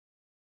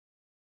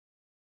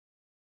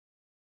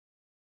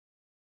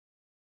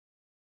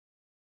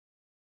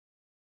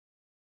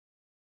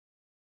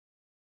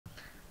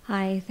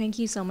Hi, thank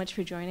you so much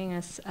for joining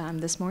us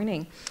this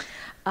morning.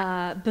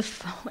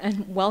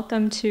 And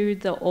welcome to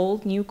the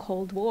Old New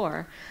Cold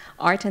War,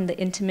 Art and the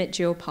Intimate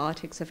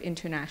Geopolitics of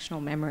International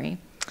Memory.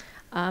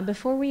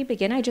 Before we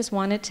begin, I just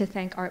wanted to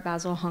thank Art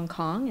Basel Hong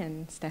Kong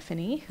and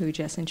Stephanie, who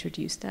just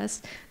introduced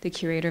us, the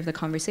curator of the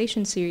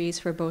conversation series,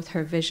 for both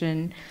her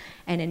vision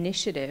and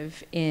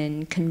initiative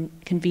in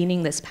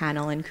convening this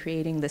panel and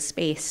creating the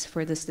space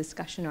for this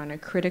discussion on a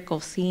critical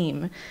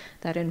theme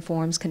that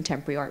informs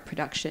contemporary art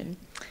production.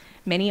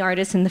 Many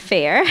artists in the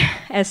fair,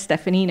 as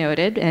Stephanie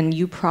noted, and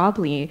you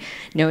probably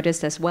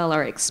noticed as well,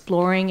 are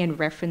exploring and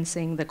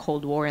referencing the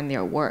Cold War in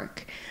their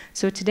work.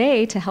 So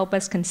today, to help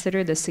us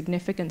consider the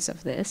significance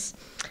of this,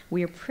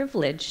 we are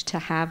privileged to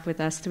have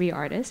with us three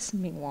artists,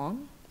 Ming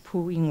Wong,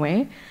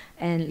 Yingwei,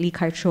 and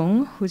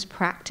Kai-chung, whose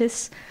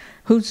practices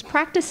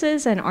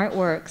and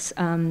artworks,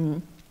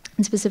 and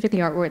specifically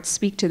artworks,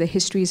 speak to the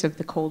histories of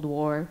the Cold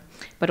War,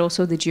 but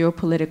also the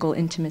geopolitical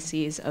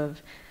intimacies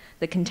of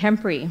the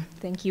contemporary.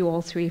 Thank you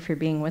all three for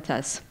being with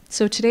us.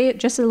 So today,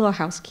 just a little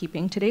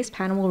housekeeping. Today's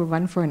panel will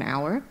run for an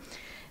hour.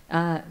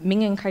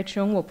 Ming and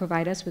Kai-chung will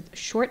provide us with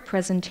short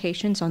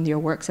presentations on their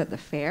works at the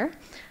fair.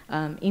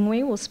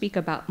 Yingwei will speak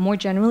more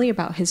generally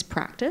about his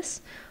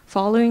practice,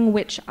 following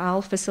which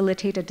I'll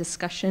facilitate a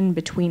discussion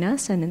between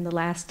us, and in the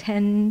last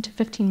 10 to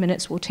 15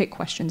 minutes, we'll take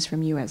questions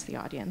from you as the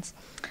audience.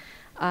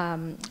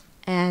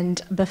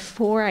 And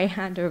before I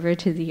hand over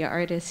to the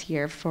artists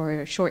here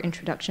for short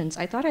introductions,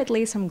 I thought I'd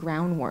lay some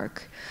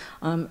groundwork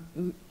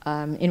in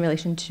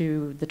relation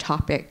to the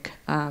topic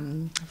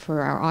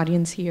for our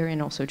audience here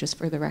and also just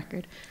for the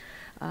record.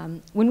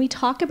 When we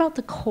talk about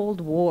the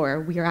Cold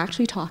War, we are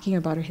actually talking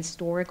about a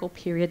historical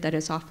period that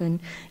is often,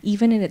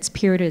 even in its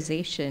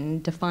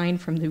periodization, defined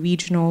from the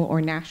regional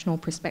or national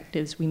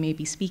perspectives we may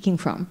be speaking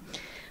from.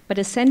 But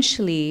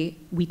essentially,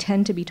 we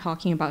tend to be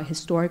talking about a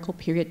historical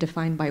period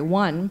defined by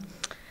one,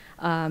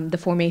 the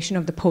formation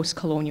of the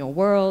post-colonial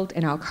world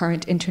and our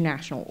current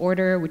international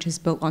order, which is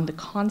built on the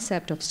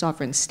concept of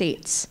sovereign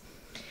states.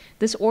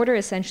 This order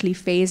essentially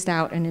phased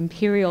out an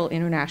imperial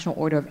international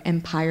order of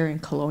empire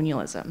and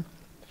colonialism.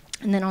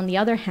 And then on the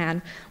other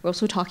hand, we're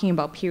also talking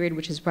about a period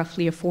which is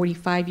roughly a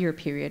 45-year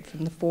period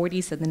from the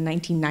 40s and the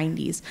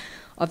 1990s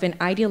of an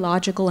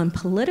ideological and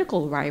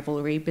political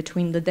rivalry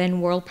between the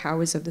then world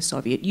powers of the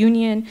Soviet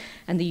Union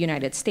and the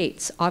United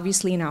States.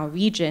 Obviously in our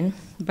region,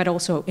 but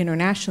also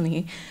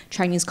internationally,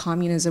 Chinese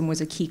communism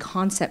was a key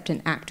concept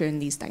and actor in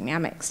these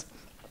dynamics.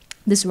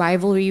 This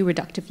rivalry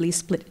reductively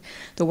split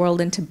the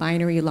world into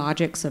binary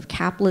logics of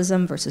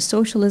capitalism versus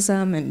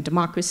socialism and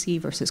democracy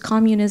versus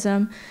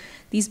communism.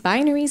 These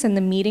binaries and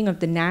the meeting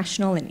of the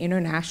national and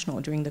international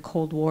during the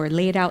Cold War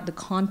laid out the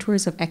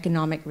contours of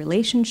economic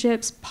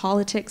relationships,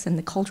 politics, and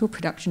the cultural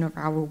production of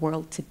our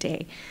world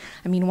today.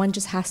 I mean, one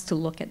just has to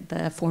look at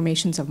the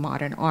formations of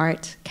modern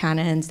art,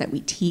 canons that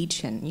we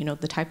teach, and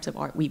the types of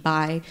art we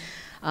buy,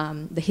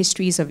 the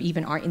histories of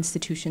even art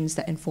institutions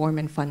that inform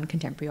and fund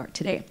contemporary art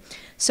today.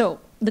 So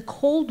the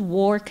Cold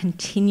War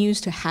continues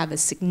to have a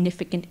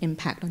significant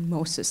impact on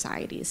most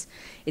societies.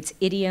 Its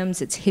idioms,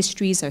 its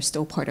histories are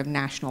still part of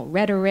national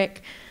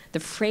rhetoric. The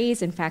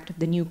phrase, in fact, of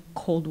the new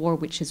Cold War,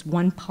 which is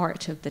one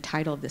part of the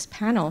title of this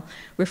panel,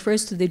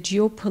 refers to the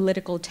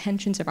geopolitical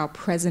tensions of our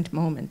present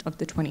moment of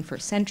the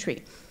 21st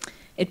century.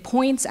 It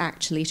points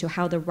actually to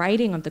how the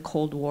writing of the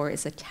Cold War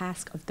is a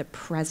task of the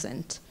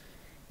present.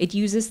 It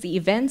uses the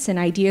events and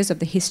ideas of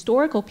the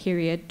historical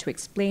period to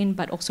explain,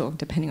 but also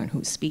depending on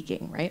who's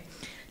speaking, right?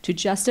 To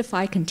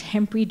justify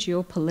contemporary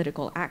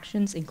geopolitical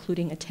actions,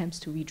 including attempts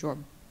to redraw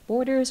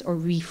borders or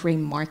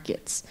reframe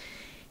markets.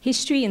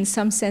 History, in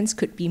some sense,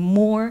 could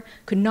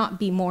not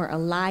be more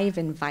alive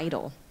and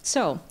vital.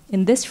 So,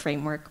 in this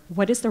framework,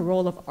 what is the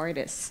role of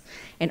artists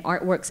and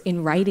artworks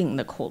in writing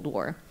the Cold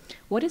War?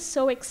 What is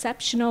so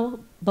exceptional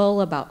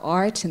about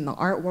art and the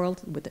art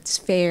world with its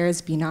fairs,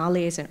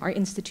 biennales, and art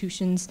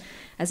institutions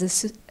as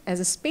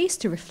a space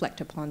to reflect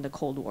upon the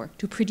Cold War,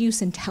 to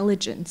produce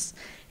intelligence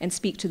and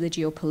speak to the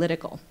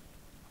geopolitical?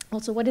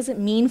 Also, what does it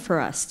mean for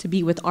us to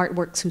be with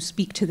artworks who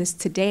speak to this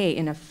today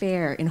in a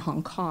fair in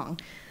Hong Kong?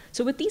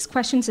 So with these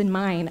questions in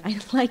mind,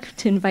 I'd like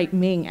to invite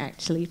Ming,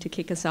 actually, to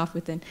kick us off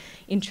with an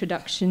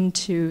introduction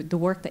to the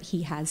work that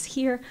he has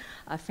here,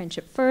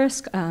 Friendship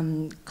First,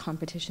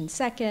 Competition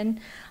Second.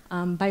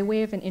 By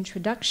way of an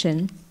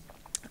introduction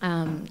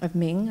of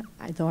Ming,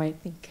 though I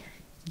think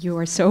you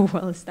are so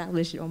well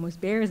established, it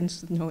almost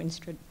bears no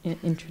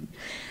introduction.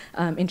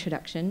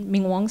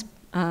 Ming Wong's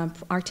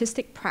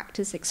artistic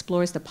practice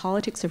explores the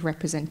politics of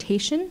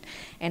representation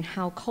and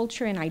how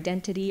culture and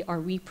identity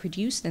are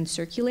reproduced and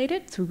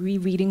circulated through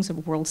rereadings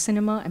of world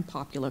cinema and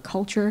popular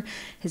culture.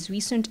 His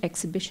recent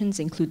exhibitions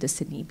include the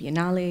Sydney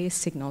Biennale,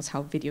 signals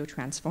how video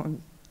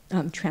transformed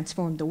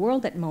the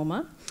world at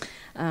MoMA,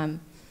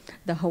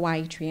 the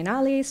Hawaii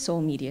Triennale,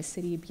 Seoul Media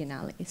City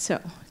Biennale. So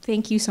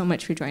thank you so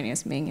much for joining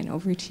us, Ming, and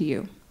over to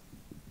you.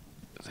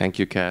 Thank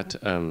you, Kat.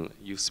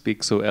 You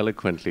speak so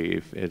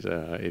eloquently.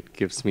 It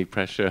gives me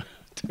pressure.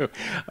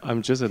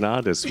 I'm just an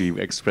artist. We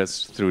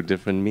express through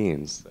different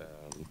means.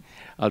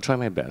 I'll try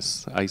my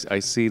best. I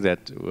see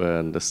that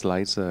the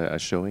slides are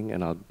showing,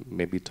 and I'll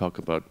maybe talk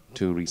about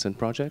 2 recent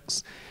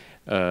projects.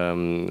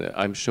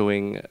 I'm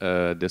showing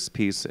this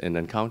piece in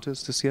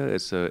Encounters this year.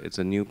 It's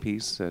a new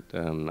piece that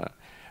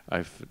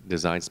I've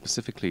designed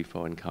specifically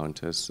for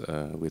Encounters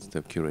with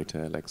the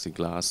curator Alexi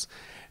Glass.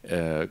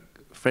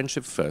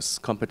 Friendship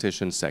first,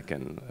 competition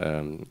second,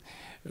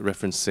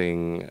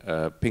 referencing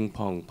ping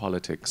pong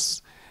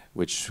politics,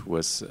 which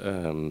was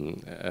a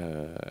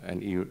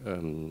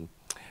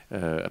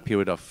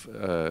period of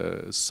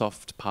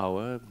soft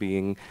power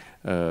being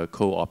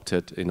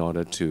co-opted in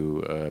order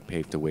to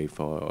pave the way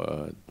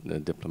for the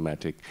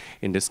diplomatic,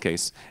 in this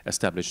case,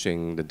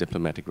 establishing the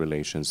diplomatic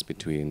relations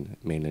between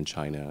mainland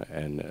China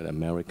and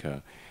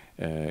America.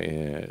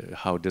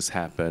 How this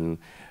happened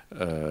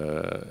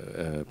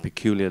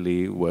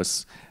peculiarly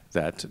was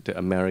that the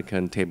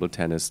American table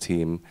tennis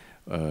team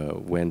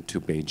went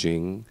to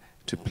Beijing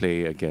to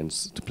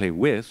play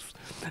with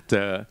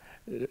the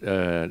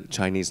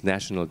Chinese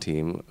national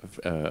team,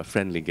 a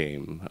friendly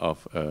game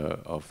of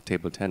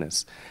table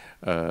tennis.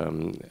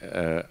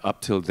 Up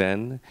till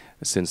then,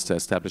 since the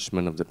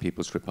establishment of the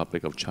People's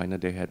Republic of China,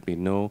 there had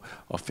been no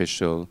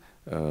official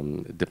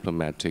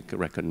diplomatic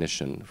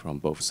recognition from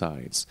both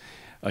sides.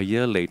 A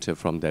year later,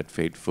 from that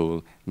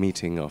fateful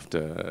meeting of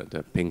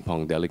the ping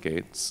pong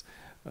delegates,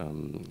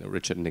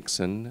 Richard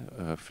Nixon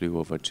flew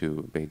over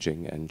to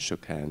Beijing and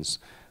shook hands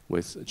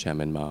with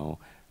Chairman Mao.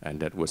 And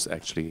that was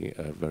actually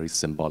a very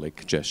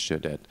symbolic gesture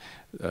that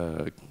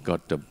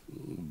got the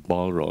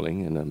ball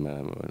rolling, in a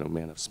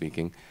manner of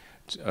speaking,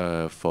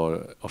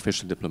 for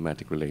official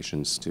diplomatic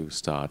relations to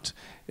start.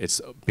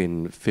 It's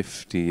been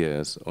 50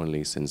 years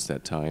only since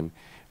that time.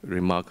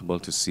 Remarkable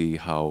to see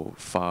how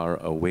far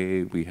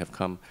away we have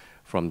come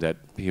from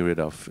that period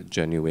of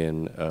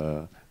genuine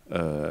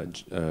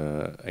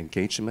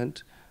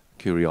engagement,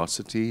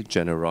 curiosity,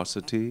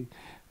 generosity.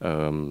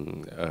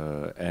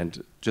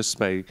 And just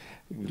by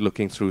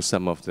looking through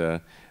some of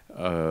the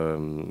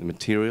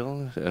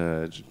material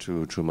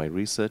through my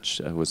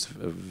research, I was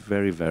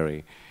very,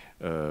 very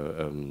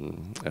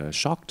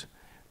shocked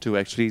to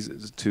actually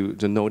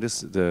to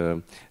notice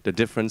the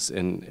difference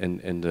in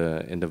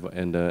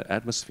the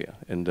atmosphere,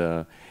 in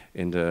the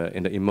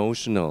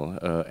emotional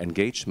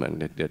engagement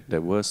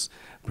that was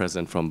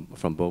present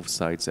from both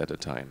sides at the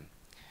time.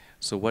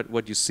 So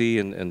what you see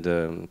in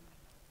the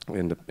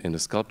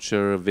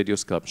sculpture, video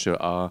sculpture,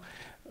 are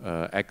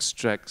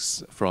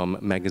extracts from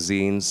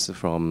magazines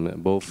from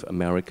both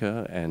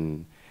America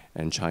and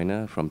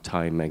China, from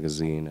Time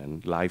magazine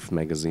and Life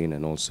magazine,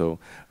 and also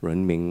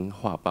Renming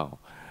Hua Bao.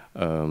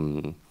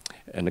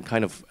 And a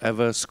kind of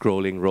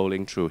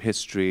rolling through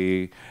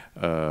history,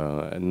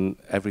 and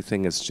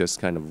everything is just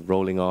kind of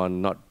rolling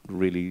on, not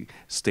really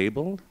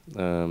stable.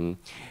 In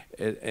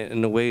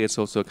a way, it's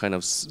also a kind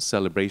of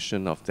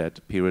celebration of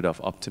that period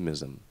of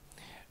optimism.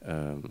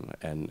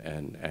 And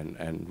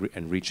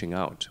reaching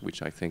out,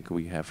 which I think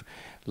we have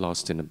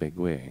lost in a big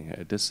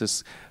way. This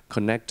is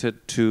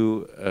connected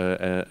to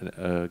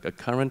a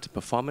current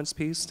performance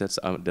piece that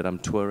I'm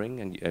touring,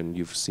 and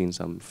you've seen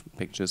some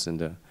pictures in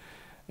the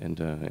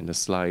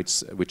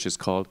slides, which is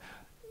called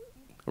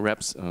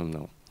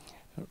Rhapsody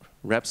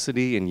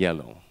in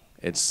Yellow.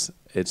 It's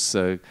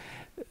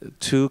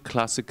 2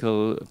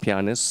 classical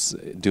pianists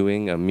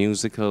doing a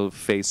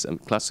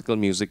classical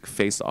music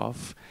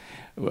face-off.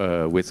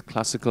 With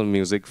classical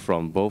music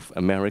from both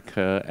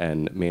America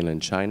and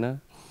mainland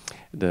China.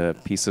 The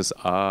pieces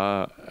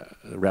are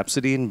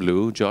Rhapsody in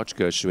Blue, George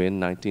Gershwin,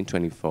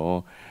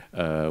 1924,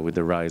 with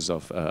the rise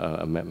of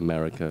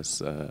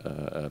America's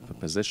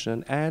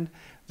position, and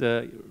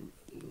the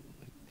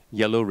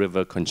Yellow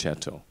River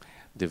Concerto,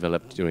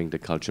 developed during the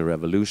Cultural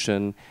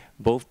Revolution.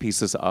 Both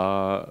pieces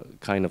are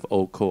kind of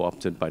all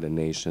co-opted by the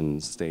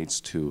nation states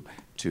to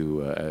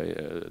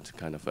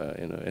kind of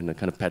in a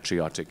kind of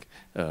patriotic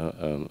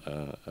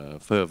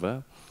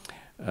fervor,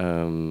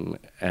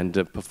 and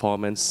the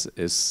performance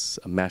is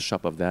a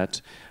mashup of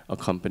that,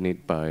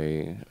 accompanied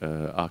by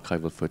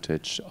archival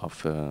footage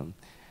of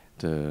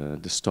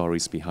the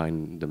stories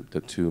behind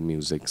the 2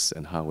 musics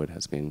and how it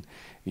has been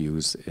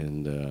used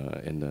in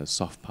the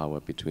soft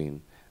power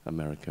between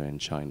America and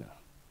China.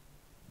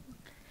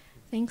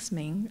 Thanks,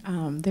 Ming.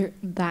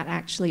 That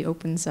actually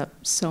opens up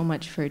so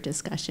much for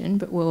discussion,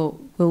 but we'll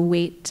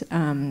wait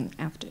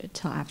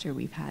till after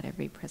we've had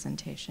every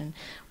presentation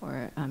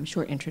or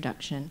short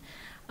introduction.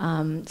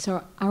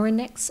 So our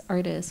next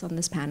artist on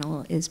this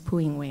panel is Pu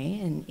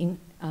Yingwei, and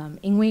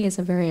Yingwei is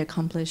a very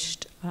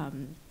accomplished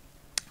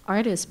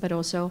artist, but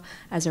also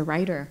as a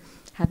writer,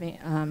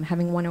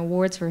 having won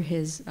awards for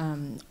his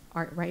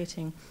art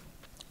writing.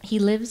 He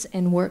lives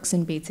and works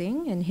in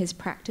Beijing, and his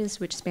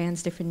practice, which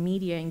spans different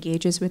media,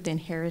 engages with the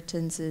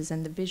inheritances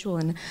and the visual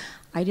and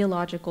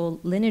ideological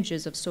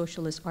lineages of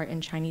socialist art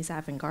and Chinese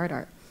avant-garde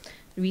art.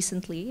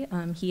 Recently,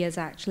 he has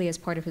actually, as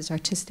part of his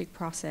artistic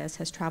process,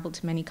 has traveled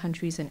to many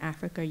countries in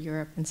Africa,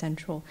 Europe, and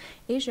Central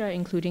Asia,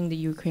 including the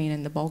Ukraine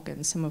and the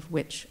Balkans, some of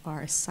which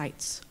are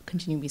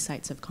continue to be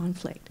sites of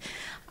conflict.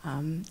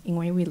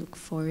 Yingwei, we look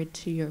forward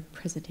to your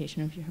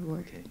presentation of your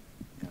work. Okay.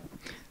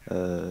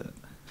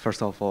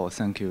 First of all,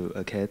 thank you,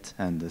 Kate,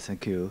 and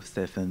thank you,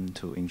 Stephen,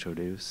 to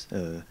introduce.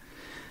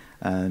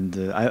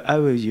 I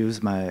will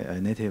use my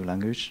native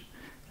language,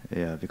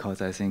 yeah,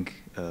 because I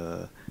think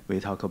we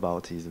talk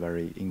about is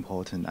very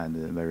important and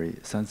very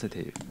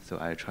sensitive. So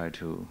I try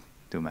to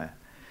do my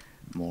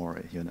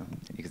more,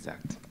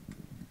 exact.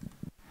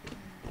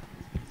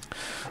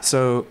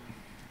 So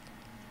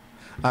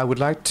I would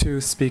like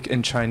to speak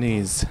in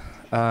Chinese.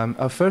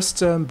 I'll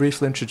first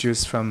briefly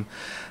introduce from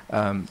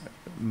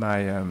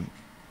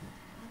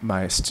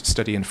my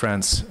study in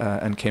France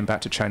and came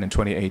back to China in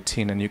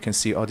 2018, and you can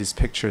see all these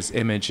pictures,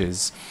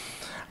 images.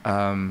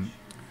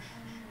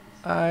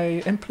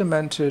 I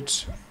implemented,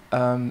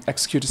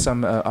 executed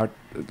some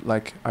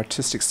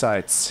artistic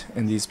sites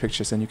in these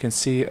pictures, and you can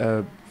see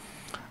a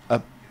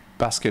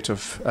basket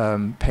of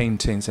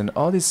paintings, and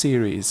all these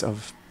series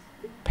of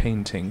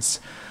paintings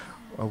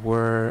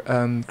were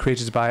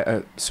created by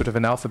a sort of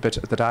an alphabet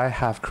that I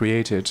have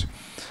created.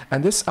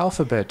 And this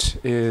alphabet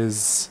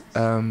is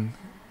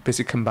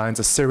basically combines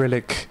a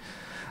Cyrillic,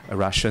 a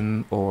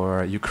Russian,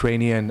 or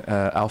Ukrainian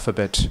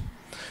alphabet.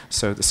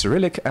 So the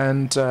Cyrillic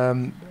and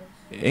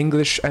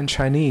English and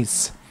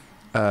Chinese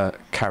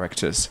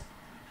characters.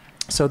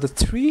 So the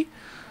three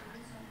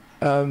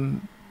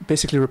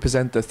basically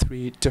represent the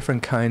three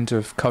different kinds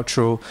of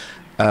cultural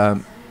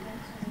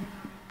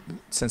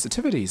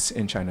sensitivities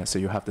in China. So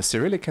you have the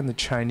Cyrillic and the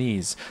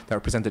Chinese that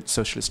represent the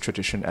socialist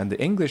tradition, and the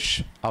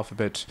English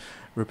alphabet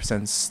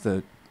represents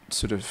the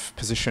sort of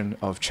position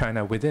of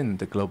China within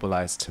the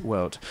globalized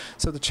world.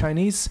 So the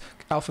Chinese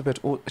alphabet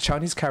or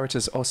Chinese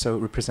characters also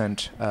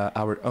represent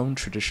our own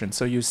tradition.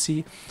 So you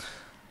see,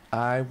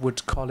 I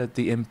would call it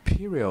the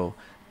imperial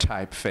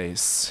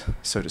typeface,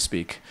 so to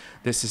speak.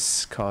 This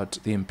is called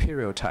the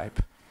imperial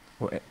type,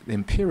 or the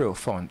imperial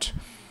font.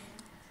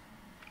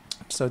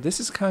 So this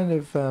is kind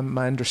of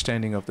my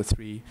understanding of the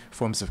three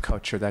forms of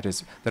culture that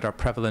are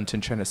prevalent in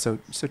China. So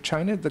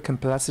China,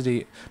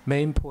 the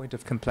main point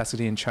of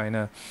complexity in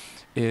China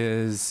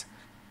is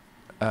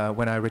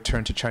when I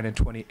returned to China in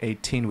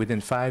 2018,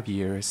 within 5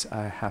 years,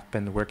 I have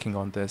been working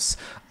on this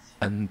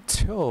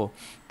until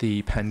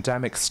the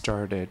pandemic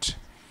started.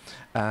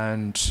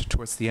 And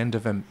towards the end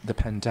of the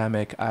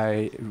pandemic,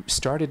 I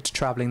started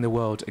traveling the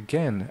world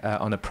again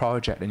on a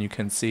project. And you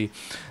can see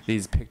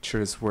these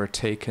pictures were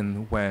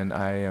taken when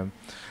I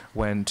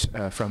went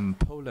from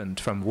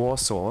Poland, from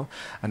Warsaw,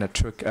 and I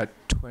took a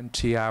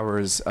 20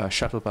 hours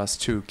shuttle bus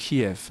to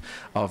Kiev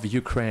of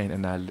Ukraine.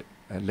 And I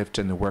lived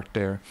and worked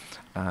there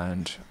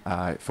and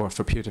for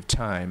a period of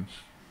time.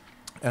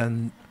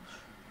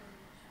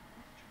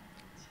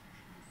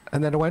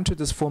 And then I went to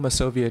this former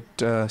Soviet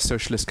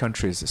socialist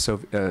countries,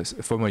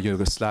 former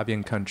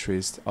Yugoslavian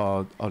countries,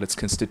 all its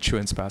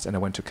constituents parts, and I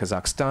went to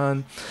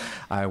Kazakhstan.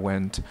 I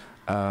went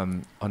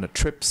on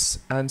trips,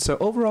 and so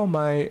overall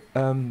my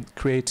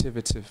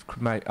creativity,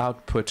 my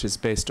output is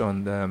based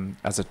on,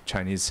 as a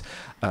Chinese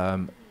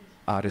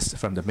artist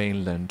from the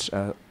mainland,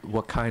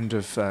 what kind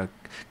of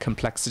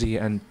complexity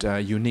and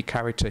unique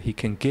character he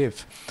can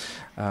give.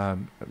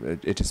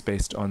 It is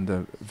based on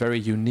the very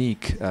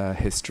unique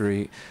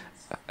history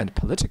and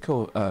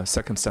political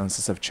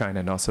circumstances of China,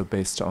 and also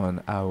based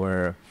on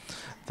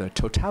the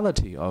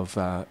totality of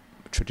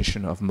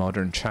tradition of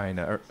modern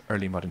China,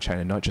 early modern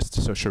China, not just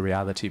social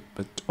reality,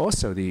 but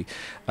also the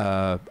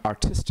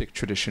artistic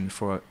tradition.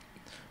 For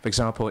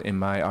example, in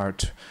my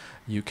art,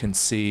 you can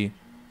see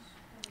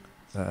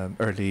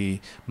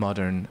early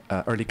modern,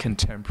 early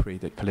contemporary,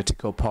 the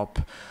political pop,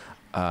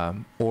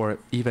 or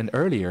even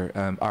earlier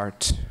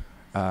art.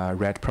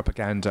 Red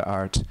propaganda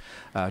art,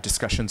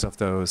 discussions of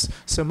those.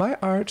 So my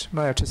art,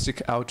 my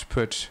artistic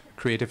output,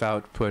 creative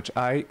output,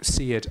 I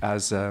see it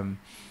as an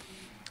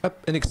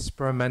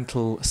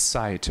experimental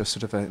site, or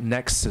sort of a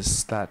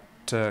nexus that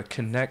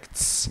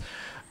connects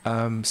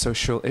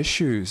social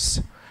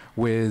issues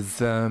with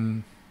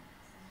the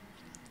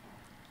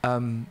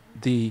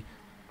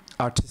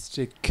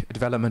artistic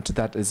development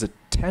that is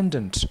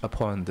attendant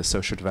upon the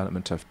social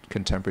development of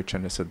contemporary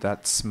China. So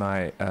that's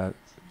my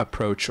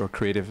approach or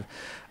creative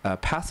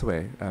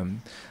pathway,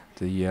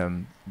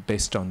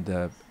 based on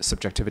the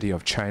subjectivity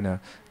of China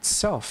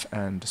itself,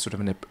 and sort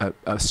of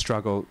a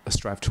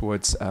strive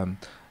towards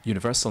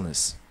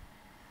universalness.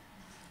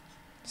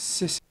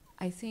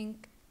 I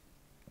think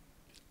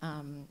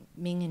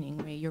Ming and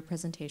Yingwei, your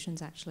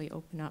presentations actually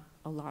open up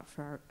a lot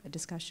for a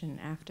discussion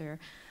after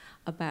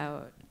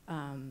about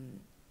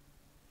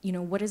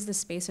what is the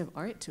space of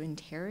art to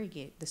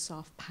interrogate the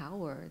soft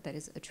power that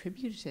is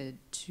attributed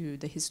to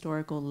the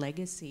historical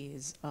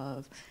legacies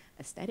of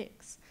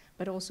aesthetics,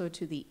 but also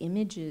to the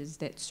images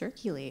that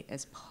circulate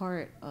as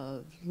part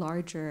of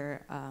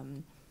larger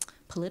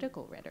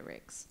political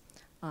rhetorics.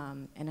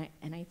 And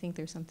I think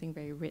there's something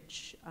very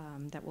rich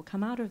that will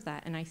come out of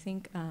that. And I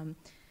think,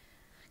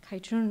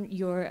 Kai-chung,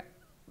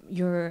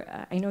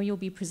 I know you'll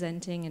be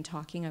presenting and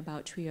talking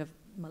about Tree of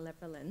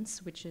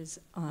Malevolence, which is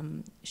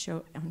on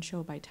show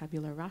by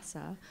Tabula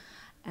Rasa,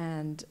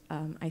 and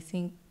I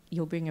think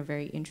you'll bring a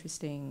very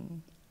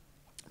interesting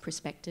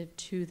perspective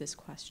to this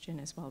question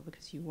as well,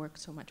 because you work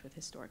so much with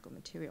historical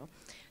material.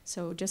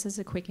 So just as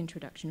a quick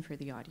introduction for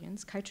the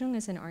audience, Kai-chung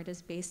is an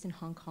artist based in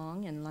Hong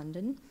Kong and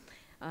London.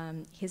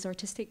 His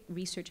artistic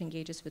research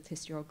engages with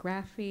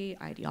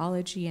historiography,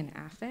 ideology, and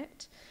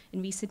affect.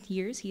 In recent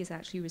years, he has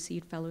actually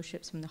received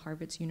fellowships from the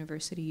Harvard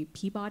University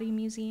Peabody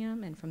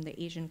Museum and from the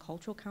Asian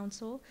Cultural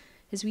Council.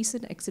 His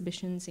recent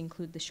exhibitions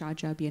include the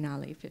Sharjah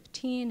Biennial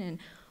 15 and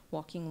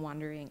Walking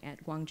Wandering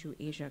at Gwangju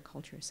Asia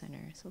Culture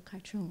Center. So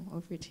Kai-chung,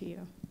 over to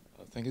you.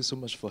 Thank you so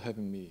much for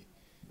having me.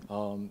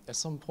 At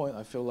some point,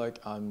 I feel like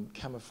I'm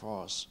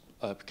camouflaged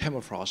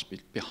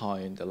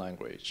behind the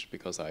language,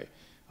 because I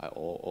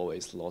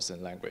always lost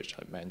in language,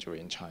 like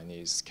Mandarin,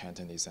 Chinese,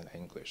 Cantonese, and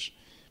English.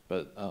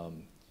 But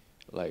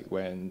like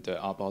when the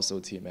Art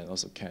Basel team and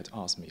also Kat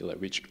asked me,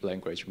 like, which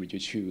language would you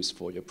choose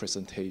for your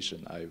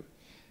presentation,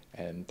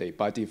 and they,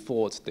 by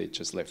default, they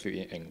just like fill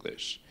in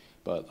English.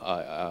 But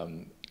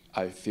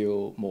I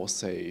feel more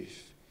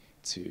safe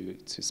to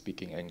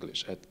speaking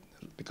English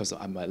because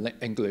my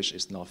English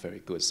is not very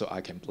good, so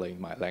I can blame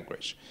my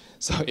language.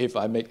 So if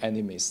I make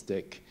any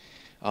mistake,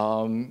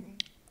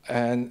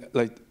 and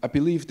like I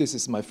believe this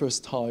is my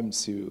first time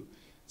to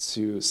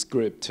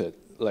script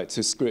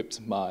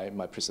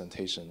my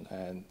presentation,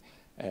 and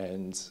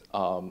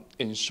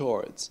in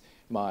short,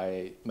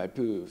 my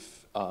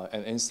booth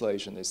and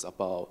installation is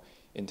about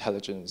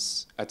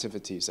intelligence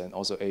activities and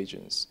also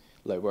agents,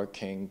 like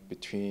working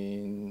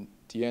between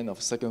the end of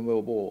Second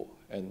World War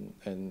and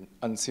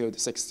until the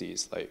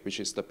 60s, like, which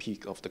is the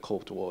peak of the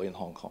Cold War in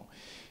Hong Kong.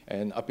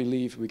 And I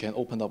believe we can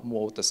open up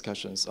more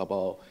discussions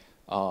about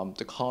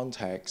the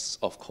context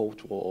of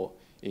Cold War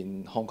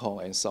in Hong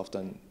Kong and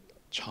Southern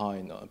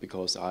China,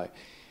 because I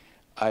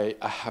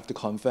have to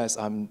confess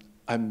I'm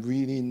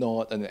really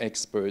not an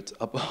expert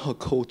about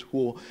Cold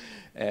War,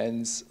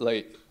 and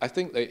like I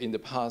think like in the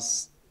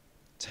past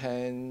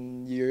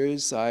 10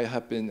 years I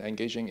have been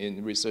engaging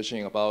in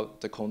researching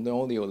about the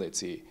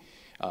coloniality,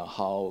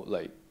 how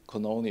like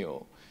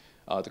colonial.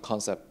 The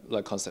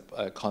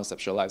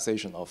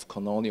conceptualization of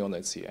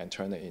coloniality and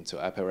turn it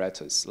into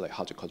apparatus, like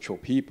how to control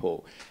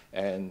people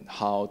and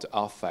how to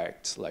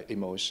affect like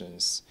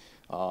emotions,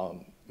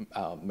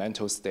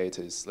 mental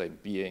status,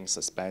 like being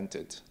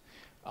suspended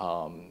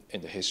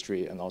in the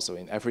history and also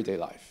in everyday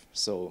life.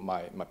 So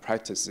my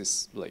practice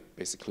is like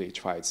basically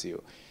try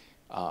to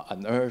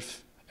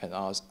unearth, and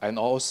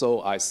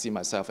also I see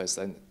myself as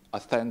a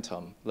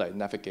phantom, like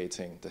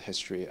navigating the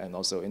history and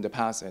also in the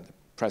past and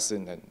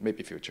present and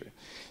maybe future.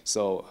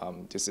 So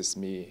this is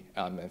me,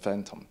 I'm a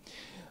phantom.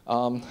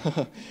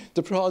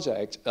 The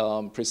project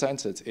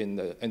presented in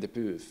the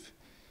booth,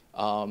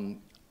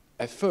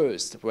 at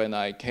first when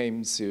I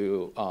came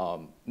to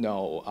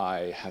know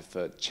I have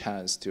a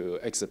chance to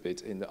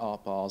exhibit in the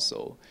Art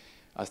Basel,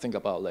 I think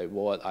about like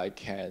what I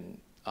can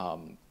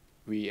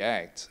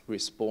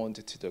respond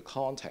to the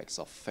context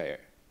of fair.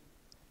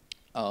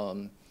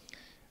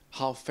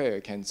 How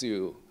fair can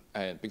do,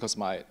 and because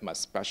my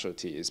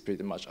specialty is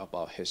pretty much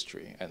about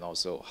history and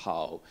also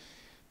how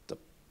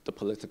the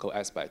political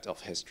aspect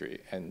of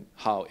history and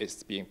how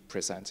it's being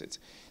presented.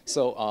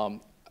 So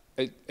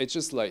it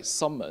just like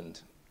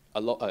summoned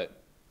a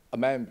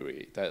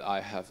memory that I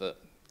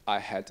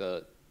had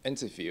an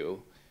interview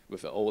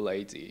with an old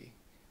lady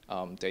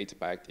dated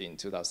back in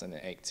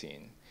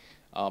 2018.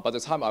 By the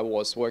time I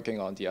was working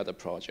on the other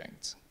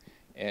project,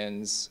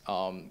 and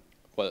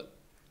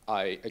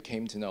I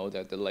came to know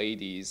that the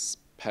lady's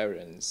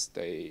parents,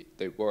 they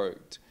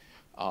worked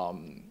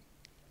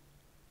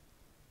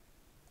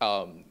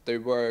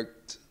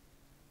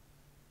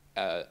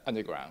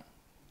underground,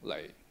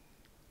 like,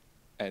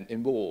 and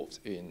involved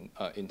in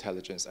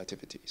intelligence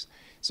activities.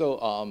 So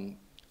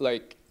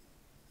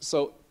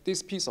so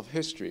this piece of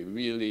history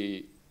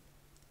really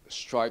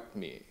struck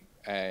me,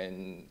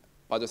 and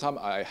by the time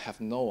I have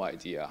no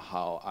idea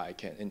how I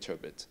can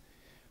interpret,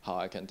 how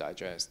I can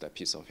digest that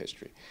piece of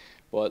history.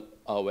 But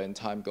when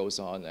time goes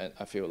on, and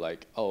I feel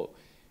like, oh,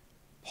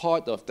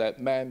 part of that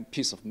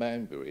piece of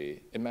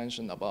memory, it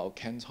mentioned about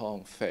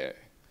Canton Fair.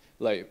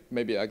 Like,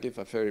 maybe I give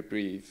a very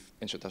brief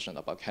introduction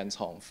about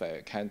Canton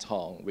Fair.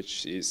 Canton,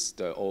 which is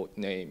the old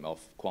name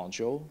of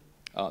Gwangju,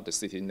 the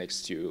city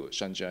next to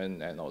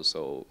Shenzhen, and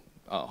also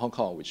Hong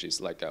Kong, which is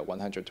like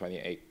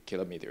 128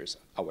 kilometers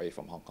away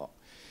from Hong Kong.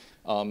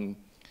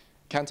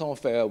 Canton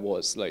Fair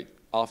was like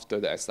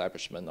after the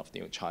establishment of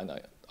New China,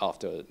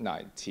 after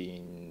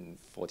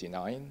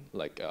 1949,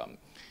 like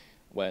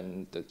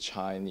when the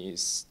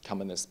Chinese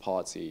Communist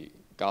Party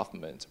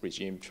government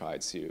regime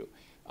tried to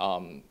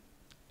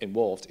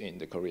involved in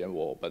the Korean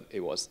War, but it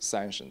was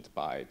sanctioned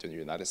by the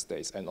United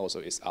States and also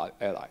its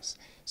allies.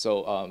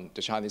 So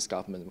the Chinese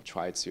government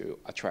tried to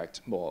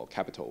attract more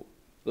capital,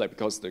 like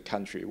because the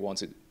country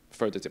wanted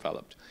further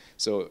developed.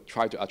 So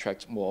tried to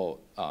attract more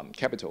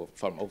capital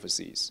from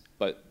overseas,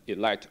 but it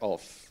lacked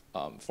of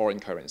foreign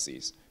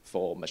currencies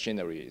for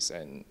machineries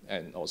and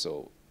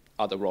also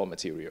other raw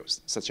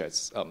materials, such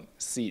as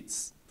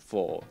seeds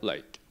for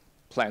like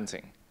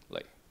planting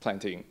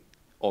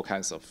all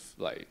kinds of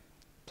like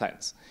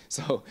plants.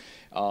 So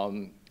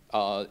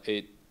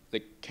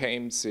it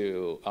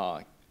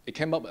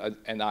came up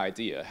an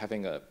idea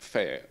having a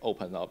fair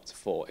open up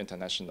for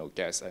international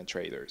guests and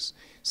traders.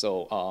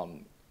 So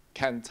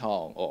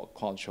Canton or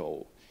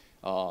Guangzhou,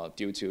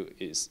 due to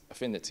its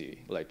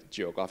affinity, like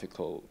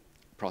geographical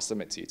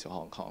proximity to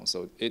Hong Kong.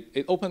 So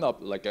it opened up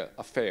like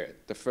a fair,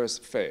 the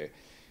first fair.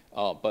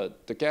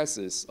 But the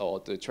guests or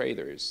the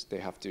traders, they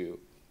have to,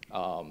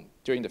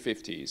 during the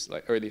 50s,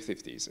 like early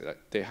 50s,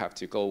 they have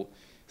to go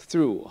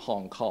through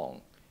Hong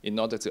Kong in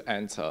order to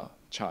enter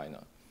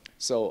China.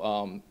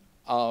 So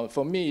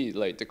for me,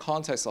 like the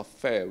context of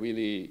fair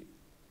really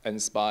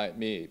inspired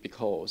me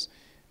because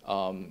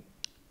when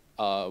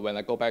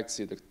I go back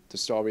to the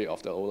story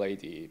of the old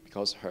lady,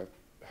 because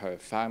her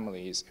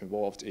family is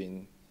involved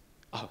in,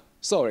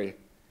 sorry.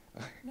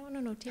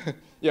 No, take it.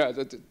 Yeah,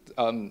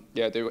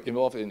 they were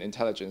involved in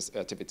intelligence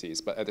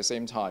activities, but at the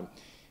same time,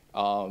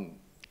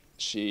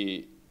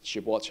 she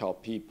watched how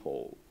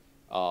people,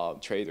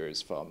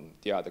 traders from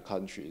the other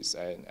countries,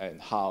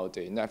 and how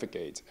they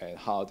navigate and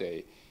how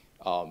they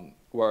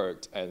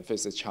worked and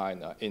visit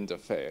China in the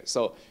fair.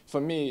 So for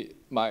me,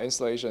 my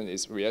installation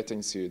is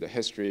reacting to the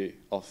history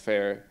of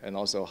fair and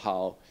also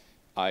how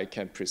I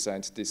can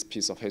present this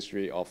piece of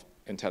history of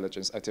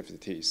intelligence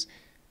activities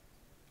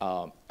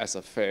as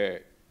a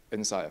fair,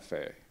 inside a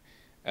fair.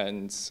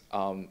 And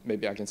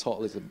maybe I can talk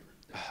a little.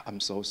 I'm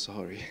so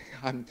sorry.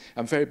 I'm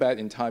very bad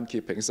in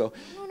timekeeping. So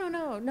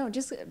no.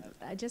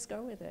 Just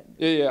go with it.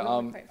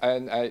 Yeah.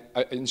 And I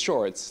in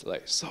short,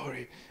 like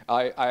sorry,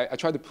 I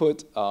try to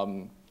put.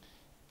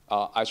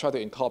 I try to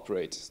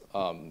incorporate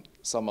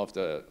some of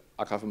the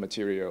archival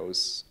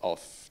materials of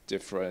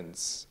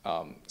different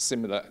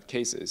similar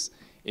cases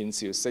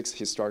into 6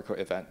 historical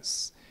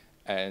events,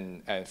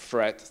 and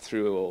thread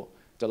through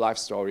the life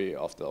story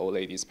of the old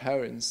lady's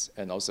parents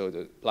and also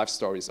the life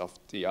stories of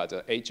the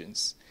other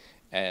agents.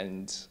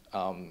 And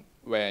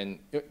when,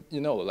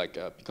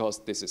 because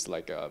this is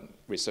like a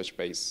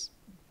research-based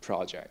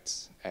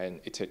project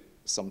and it takes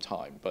some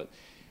time, but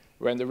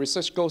when the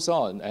research goes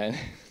on and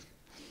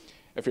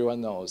everyone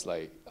knows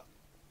like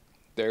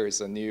there is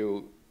a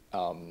new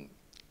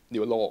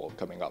law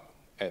coming up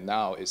and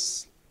now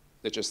it's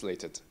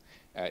legislated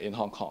in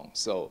Hong Kong.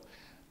 So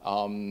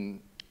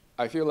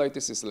I feel like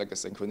this is like a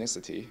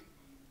synchronicity.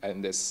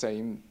 And at the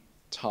same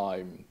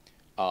time,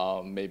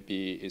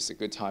 maybe it's a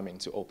good timing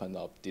to open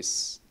up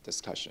these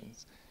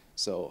discussions.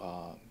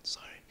 So,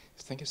 sorry,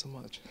 thank you so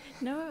much.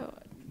 No,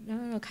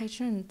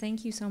 Kai-chung,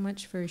 thank you so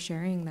much for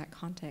sharing that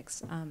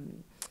context.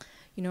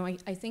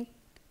 I think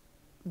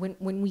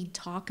when we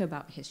talk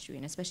about history,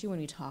 and especially when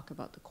we talk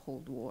about the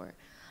Cold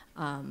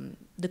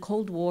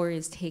War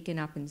is taken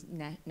up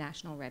in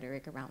national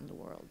rhetoric around the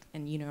world,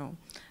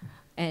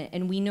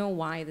 and we know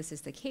why this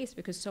is the case,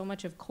 because so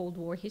much of Cold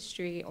War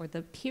history, or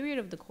the period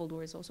of the Cold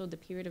War, is also the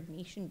period of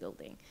nation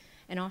building.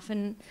 And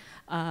often,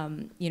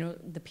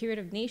 the period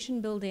of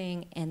nation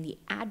building and the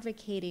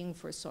advocating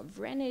for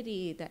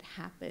sovereignty that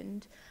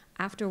happened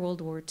after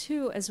World War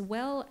II, as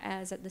well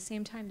as at the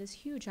same time this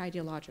huge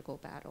ideological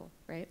battle,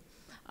 right?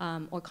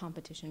 Or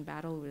competition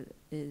battle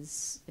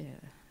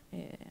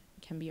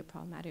can be a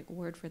problematic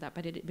word for that,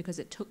 but because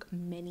it took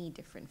many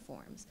different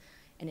forms.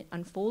 And it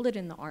unfolded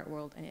in the art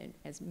world, and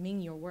as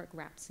Ming, your work,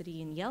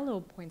 Rhapsody in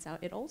Yellow, points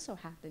out, it also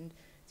happened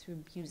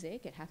through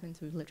music, it happened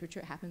through literature,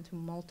 it happened through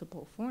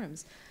multiple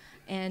forms.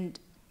 And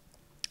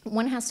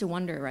one has to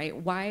wonder, right,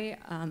 why,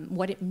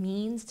 what it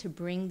means to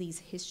bring these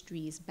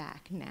histories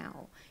back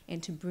now,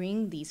 and to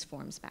bring these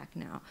forms back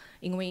now.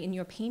 Yingwei, in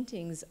your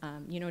paintings,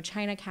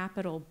 China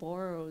Capital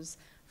borrows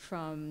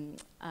from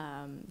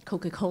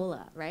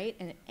Coca-Cola,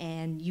 right?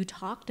 And you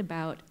talked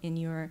about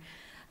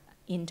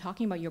in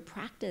talking about your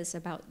practice,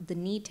 about the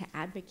need to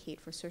advocate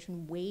for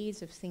certain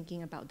ways of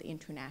thinking about the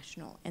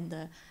international and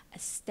the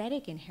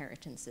aesthetic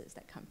inheritances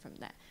that come from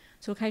that.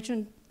 So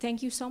Kai-chung,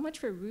 thank you so much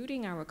for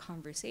rooting our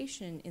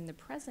conversation in the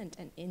present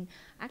and in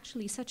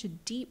actually such a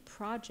deep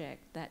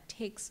project that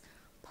takes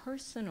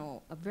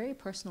a very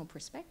personal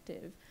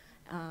perspective,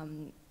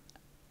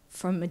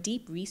 from a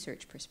deep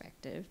research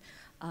perspective,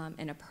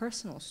 and a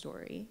personal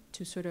story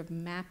to sort of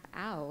map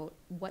out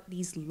what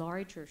these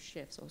larger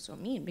shifts also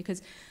mean.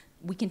 Because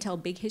we can tell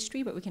big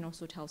history, but we can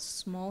also tell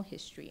small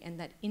history, and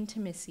that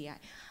intimacy.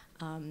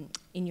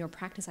 In your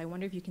practice, I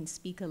wonder if you can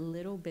speak a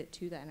little bit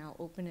to that, and I'll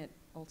open it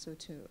also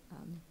to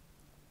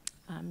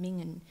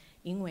Ming and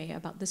Yingwei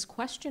about this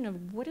question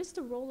of what is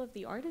the role of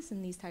the artist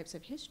in these types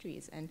of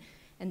histories, and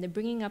the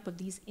bringing up of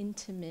these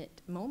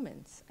intimate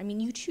moments. I mean,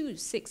 you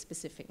choose 6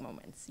 specific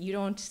moments. You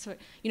don't,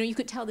 you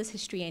could tell this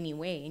history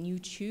anyway, and you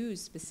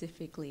choose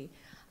specifically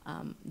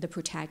the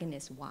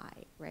protagonist why,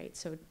 right?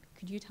 So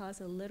could you tell us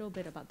a little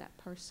bit about that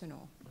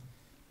personal?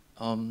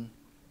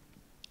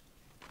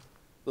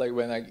 Like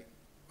when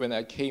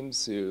I came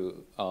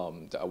to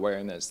the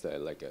awareness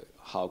that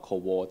how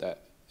Cold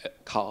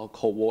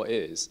War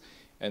is,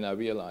 and I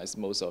realized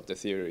most of the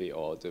theory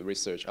or the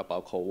research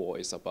about Cold War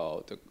is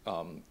about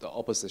the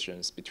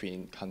oppositions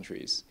between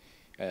countries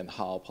and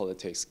how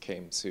politics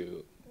came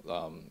to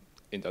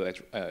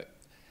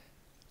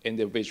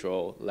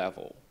individual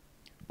level.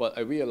 but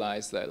I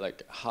realized that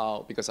like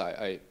how, because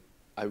I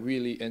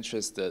really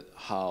interested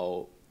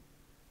how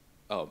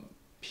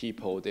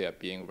people they are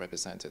being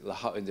represented,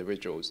 how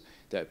individuals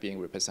they are being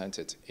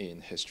represented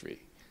in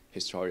history,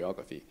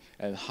 historiography,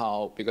 and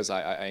how, because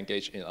I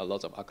engage in a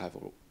lot of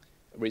archival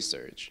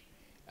research,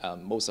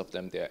 most of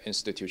them they're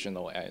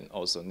institutional and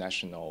also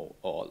national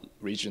or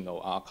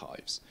regional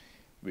archives,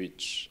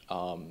 which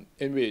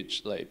in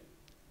which like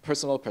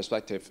personal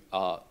perspective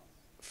are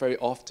very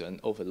often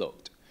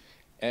overlooked.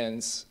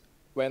 And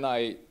when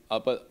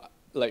but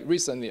like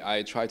recently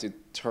I tried to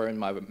turn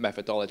my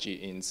methodology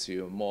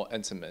into more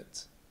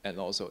intimate and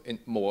also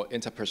more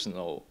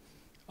interpersonal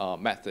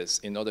methods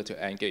in order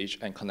to engage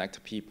and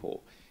connect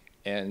people.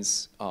 And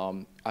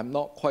I'm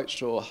not quite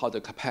sure how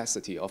the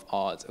capacity of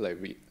art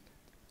like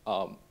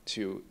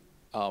to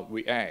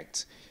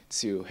react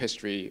to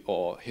history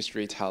or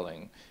history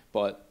telling,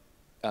 but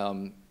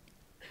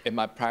in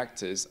my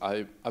practice,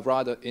 I'm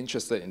rather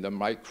interested in the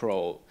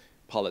micro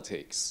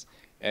politics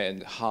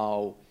and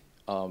how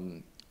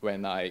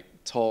when I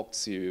talk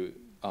to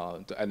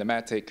the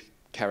enigmatic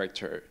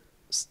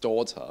character's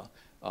daughter,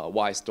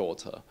 wife's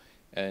daughter,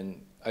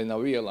 and I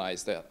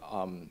realized that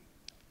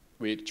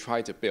we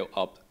try to build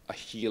up a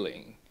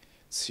healing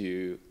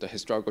to the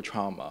historical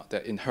trauma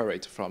that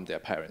inherit from their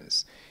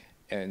parents.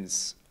 And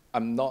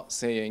I'm not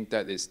saying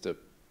that is the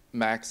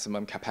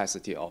maximum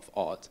capacity of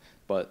art,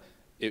 but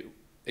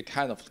it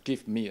kind of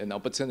gives me an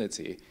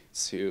opportunity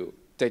to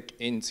dig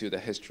into the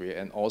history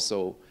and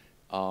also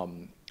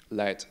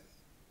let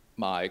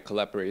my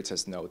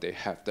collaborators know they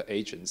have the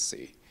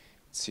agency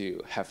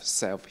to have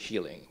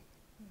self-healing.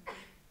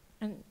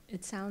 And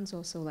it sounds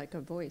also like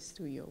a voice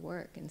through your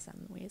work in some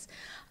ways.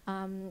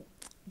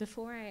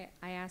 Before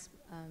I ask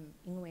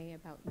Yingwei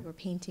about your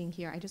painting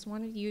here, I just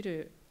wanted you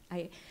to,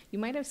 you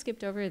might have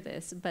skipped over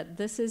this, but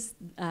this is,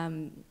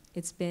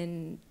 it's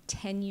been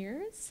 10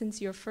 years since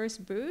your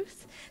first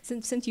booth,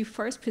 since you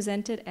first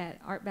presented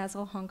at Art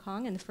Basel Hong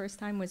Kong, and the first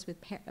time was with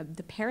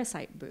the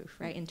Parasite booth,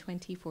 right, in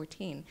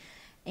 2014.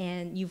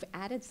 And you've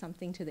added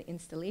something to the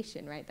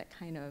installation, right, that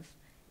kind of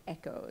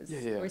echoes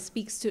or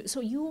speaks to, so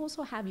you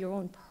also have your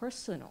own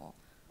personal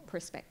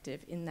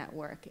perspective in that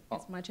work,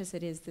 as much as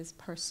it is this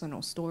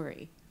personal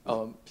story.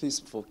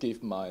 Please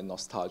forgive my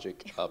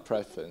nostalgic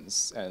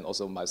preference and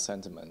also my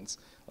sentiments.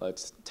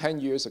 10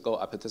 years ago,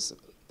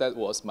 that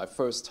was my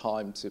first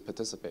time to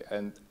participate,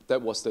 and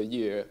that was the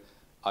year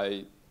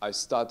I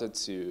started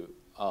to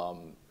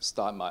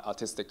start my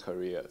artistic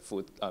career,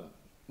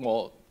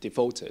 more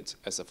devoted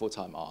as a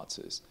full-time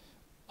artist.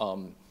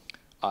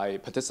 I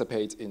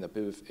participate in a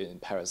booth in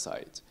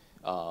Parasite,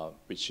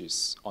 which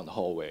is on the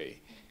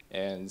hallway.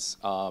 And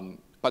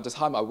by the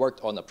time I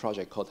worked on a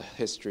project called The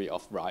History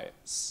of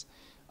Riots,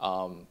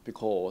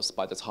 because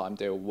by the time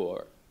there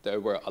were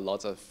a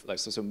lot of like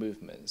social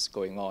movements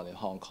going on in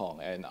Hong Kong,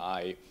 and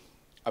I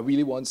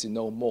really want to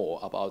know more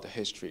about the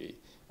history,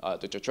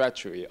 the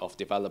trajectory of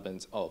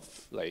development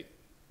of like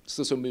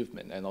social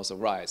movement and also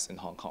riots in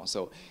Hong Kong.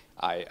 So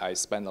I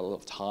spent a lot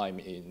of time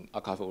in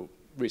archival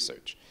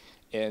research.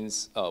 And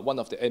one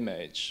of the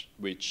image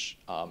which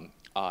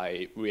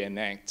I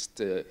reenact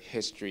the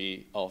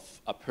history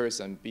of a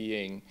person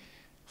being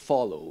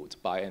followed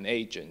by an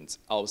agent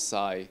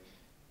outside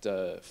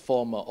the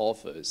former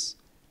office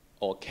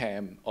or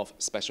camp of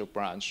Special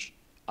Branch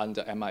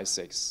under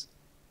MI6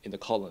 in the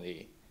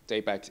colony,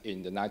 day back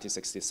in the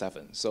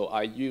 1967. So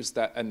I used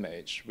that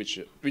image, which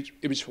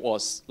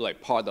was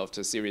like part of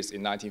the series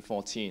in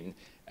 1914,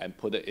 and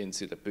put it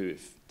into the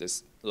booth,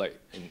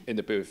 in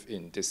the booth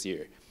in this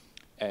year.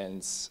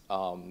 And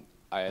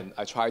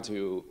I try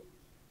to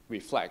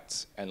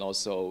reflect and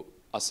also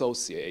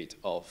associate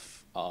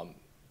of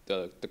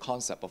the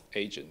concept of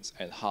agents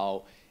and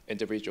how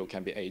individuals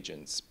can be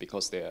agents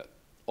because they're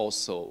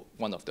also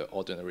one of the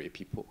ordinary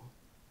people.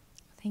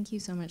 Thank you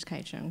so much,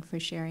 Kai-chung, for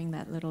sharing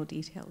that little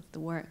detail of the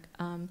work.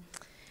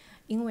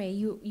 Yingwei,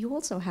 you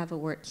also have a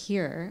work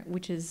here,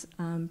 which is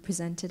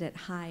presented at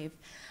Hive,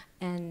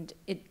 and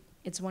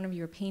it's one of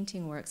your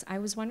painting works. I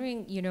was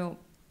wondering,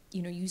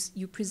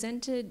 you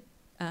presented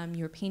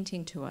your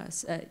painting to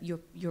us,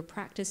 your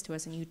practice to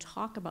us, and you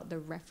talk about the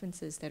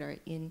references that are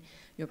in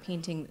your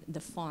painting,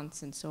 the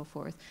fonts and so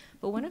forth.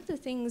 But one of the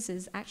things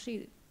is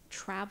actually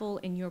travel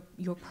and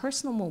your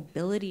personal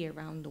mobility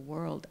around the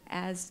world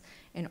as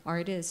an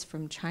artist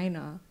from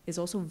China is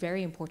also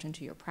very important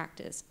to your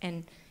practice.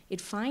 And it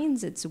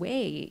finds its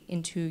way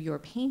into your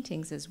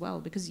paintings as well,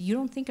 because you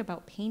don't think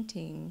about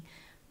painting,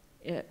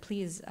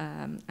 please,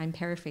 I'm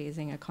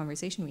paraphrasing a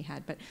conversation we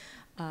had, but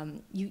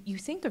you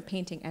think of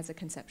painting as a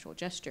conceptual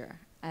gesture,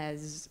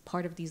 as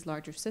part of these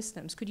larger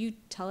systems. Could you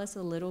tell us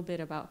a little bit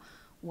about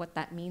what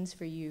that means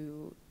for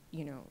you,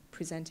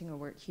 presenting a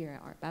work here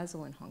at Art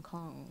Basel in Hong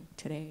Kong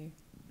today?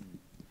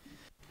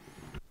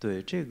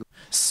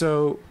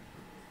 So,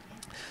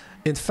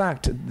 in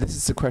fact, this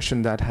is a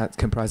question that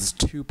comprises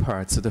two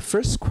parts. So the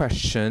first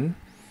question,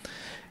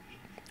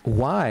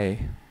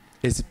 why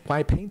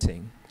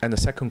painting? And the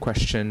second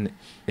question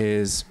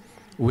is,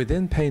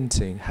 within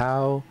painting,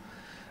 how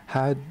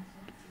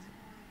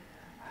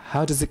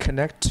how does it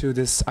connect to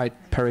this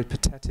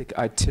peripatetic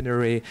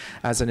itinerary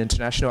as an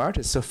international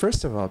artist? So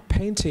first of all,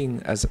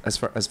 painting, as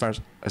far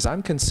as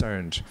I'm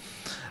concerned,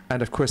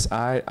 and of course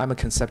I'm a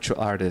conceptual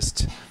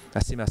artist, I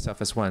see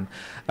myself as one.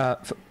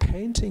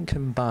 Painting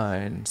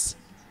combines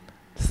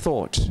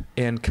thought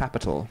and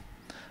capital,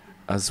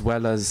 as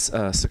well as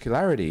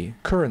circularity,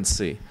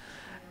 currency.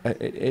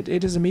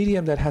 It is a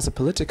medium that has a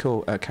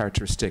political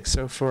characteristic.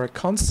 So for a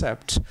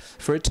concept,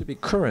 for it to be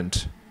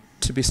current,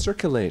 to be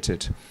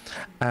circulated,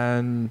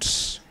 and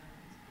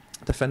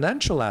the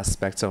financial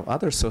aspects or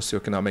other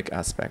socioeconomic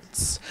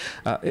aspects,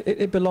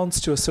 it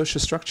belongs to a social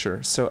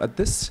structure. So at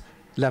this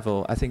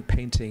level, I think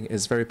painting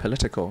is very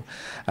political.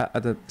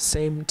 At the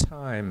same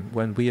time,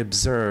 when we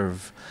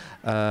observe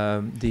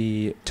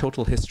the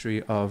total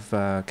history of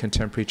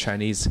contemporary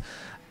Chinese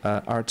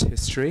art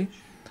history,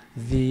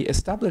 the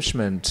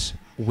establishment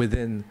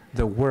within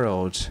the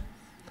world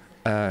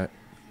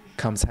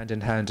comes hand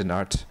in hand in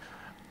art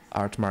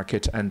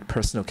market and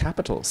personal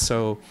capital.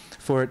 So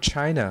for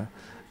China,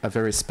 a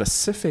very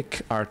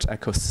specific art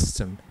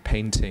ecosystem,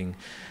 painting,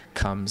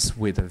 comes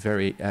with a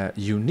very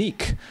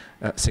unique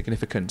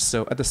significance.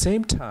 So at the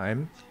same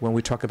time, when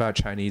we talk about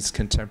Chinese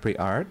contemporary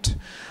art,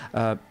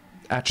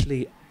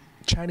 actually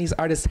Chinese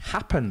artists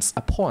happens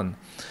upon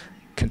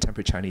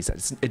contemporary Chinese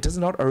artists. It does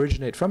not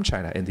originate from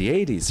China. In the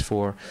 80s,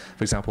 for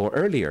example, or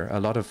earlier, a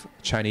lot of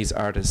Chinese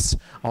artists,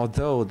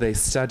 although they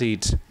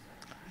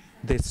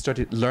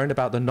learned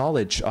about the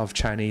knowledge of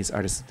Chinese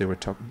artists. They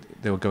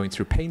were going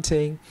through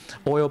painting,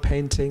 oil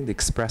painting. They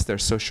expressed their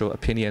social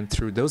opinion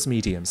through those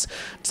mediums.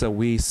 So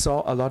we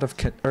saw a lot of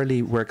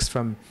early works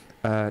from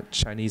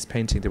Chinese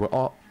painting. They were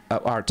all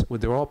art.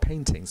 They were all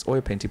paintings,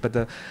 oil painting. But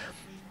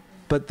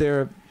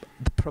the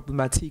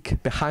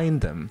problematique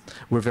behind them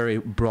were very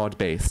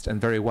broad-based and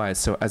very wide.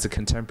 So as a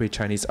contemporary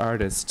Chinese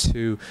artist,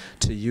 to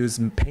use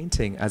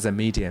painting as a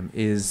medium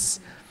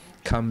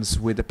comes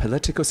with a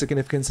political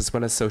significance as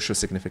well as social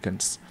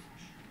significance.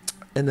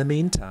 In the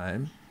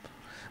meantime,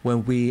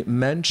 when we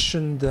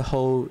mention the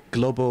whole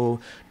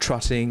global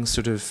trotting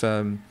sort of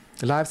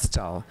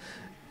lifestyle,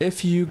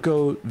 if you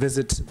go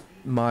visit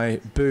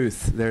my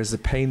booth, there's a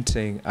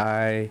painting.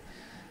 I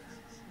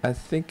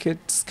think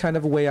it's kind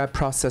of a way I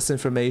process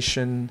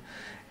information,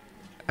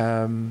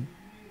 how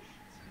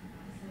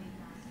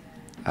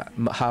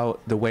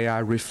the way I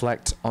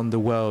reflect on the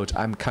world.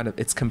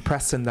 It's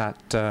compressed in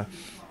that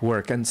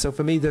work. And so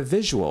for me, the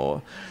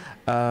visual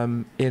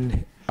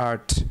in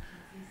art,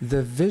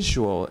 the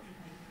visual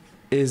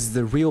is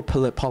the real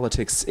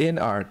politics in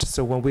art.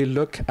 So when we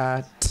look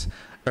at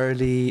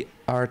early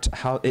art,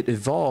 how it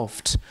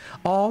evolved,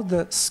 all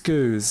the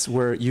schools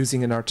were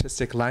using an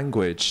artistic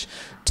language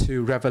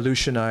to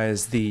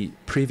revolutionize the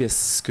previous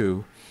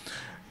school.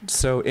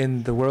 So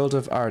in the world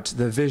of art,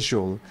 the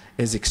visual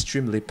is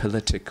extremely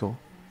political.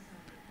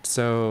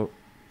 So,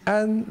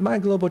 and my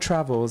global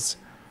travels,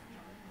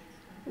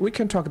 we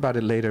can talk about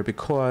it later,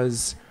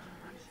 because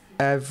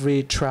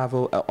every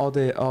travel, all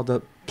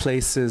the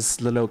places,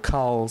 the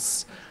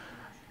locales,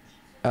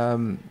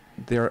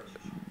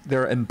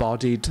 they're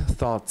embodied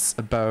thoughts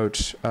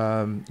about,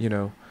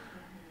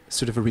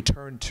 sort of a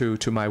return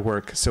to my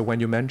work. So when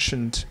you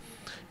mentioned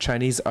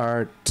Chinese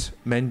art,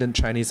 mainland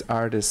Chinese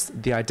artists,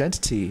 the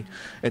identity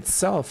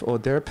itself or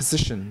their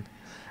position,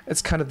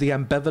 it's kind of the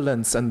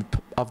ambivalence and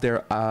of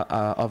their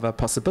of a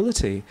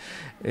possibility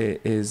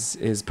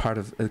is part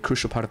of a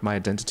crucial part of my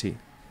identity.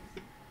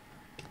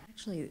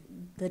 Actually,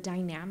 the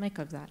dynamic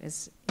of that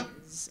is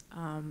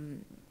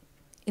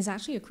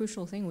actually a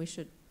crucial thing we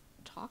should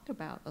talk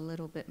about a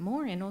little bit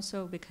more, and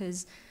also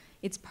because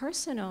it's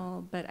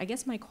personal. But I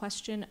guess my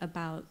question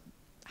about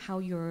how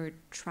your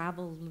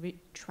travel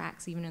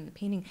tracks even in the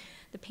painting,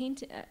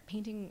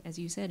 painting, as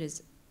you said,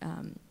 is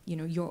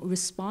you're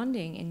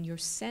responding, and your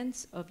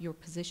sense of your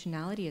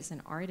positionality as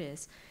an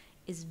artist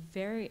is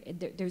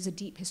there's a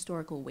deep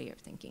historical way of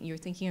thinking. You're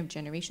thinking of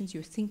generations,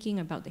 you're thinking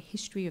about the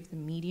history of the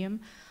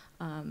medium,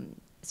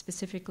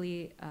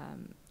 specifically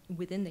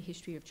within the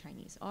history of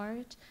Chinese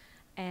art.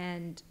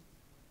 And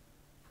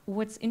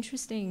what's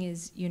interesting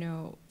is,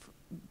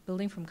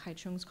 building from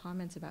Kai-chung's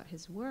comments about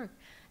his work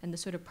and the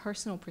sort of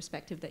personal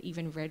perspective that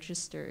even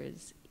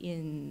registers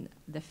in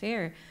the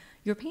fair,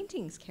 your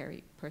paintings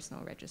carry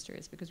personal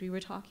registers, because we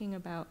were talking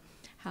about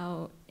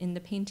how in the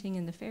painting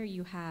in the fair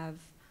you have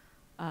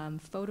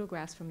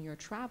photographs from your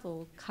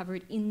travel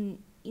covered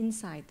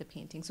inside the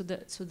painting. So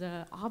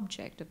the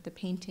object of the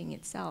painting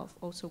itself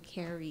also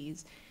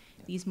carries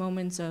these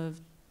moments of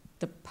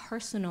the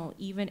personal,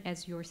 even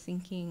as you're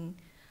thinking,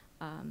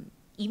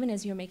 even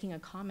as you're making a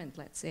comment,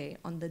 let's say,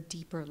 on the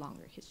deeper,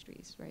 longer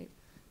histories, right?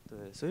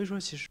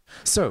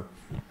 So,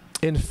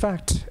 in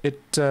fact,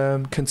 it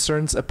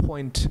concerns a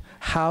point: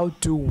 how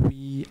do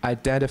we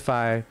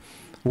identify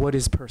what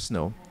is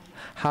personal?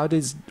 What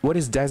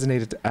is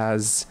designated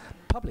as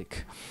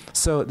public?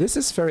 So this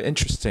is very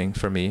interesting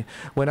for me.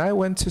 When I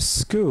went to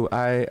school,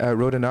 I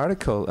wrote an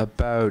article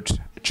about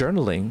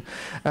journaling,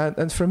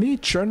 and for me,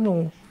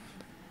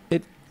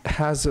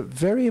 has a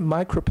very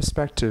micro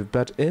perspective,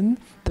 but in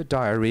the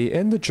diary,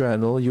 in the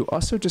journal, you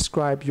also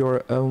describe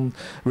your own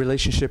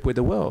relationship with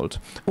the world.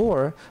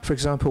 Or, for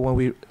example, when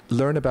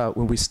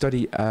we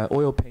study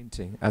oil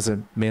painting as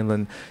a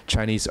mainland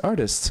Chinese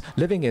artist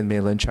living in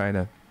mainland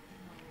China,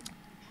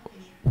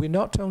 we're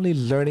not only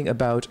learning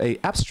about an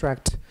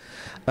abstract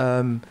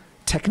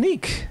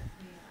technique,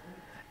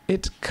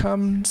 it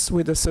comes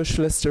with a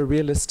socialist or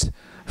realist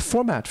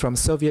format from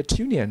Soviet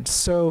Union.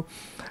 So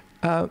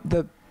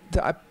the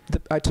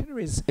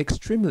itinerary is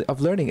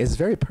of learning is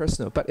very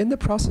personal, but in the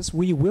process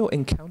we will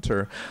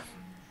encounter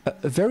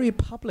very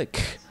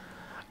public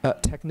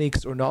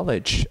techniques or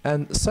knowledge,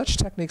 and such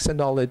techniques and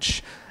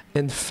knowledge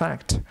in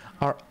fact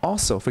are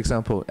also, for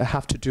example,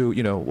 have to do,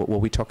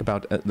 what we talk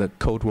about the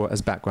Cold War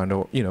as background,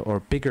 or or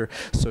bigger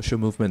social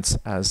movements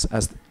as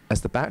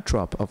the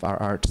backdrop of our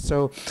art.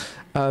 So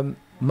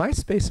my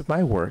space of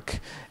my work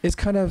is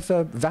kind of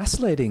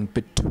vacillating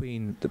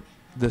between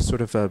the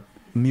sort of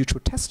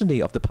mutual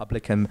destiny of the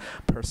public and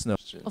personal.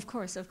 Of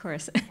course, of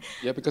course.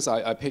 Yeah, because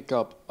I pick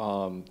up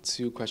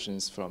two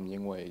questions from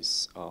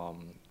Yingwei's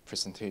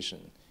presentation.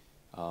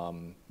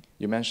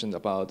 You mentioned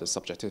about the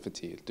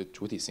subjectivity, the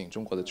主体性,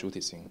 中国的主体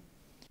性.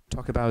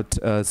 Talk about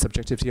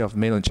subjectivity of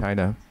mainland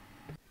China.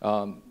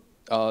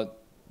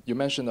 You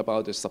mentioned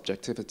about the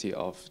subjectivity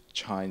of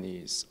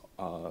Chinese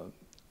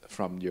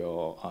from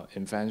your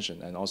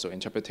invention and also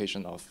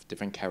interpretation of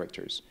different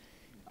characters,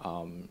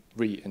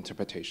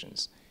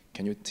 reinterpretations.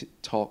 Can you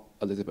talk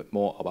a little bit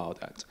more about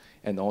that?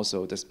 And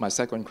also, my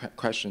second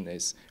question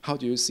is, how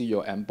do you see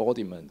your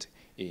embodiment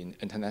in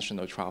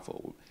international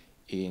travel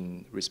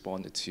in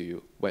response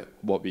to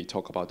what we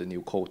talk about the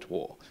new Cold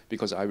War?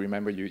 Because I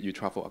remember you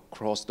travel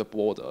across the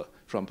border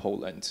from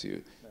Poland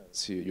to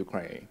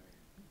Ukraine.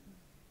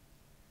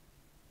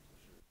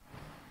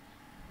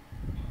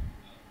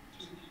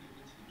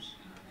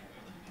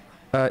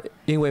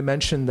 Yingwei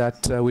mentioned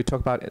that we talk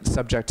about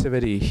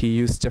subjectivity. He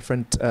used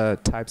different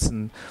types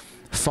and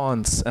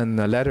fonts and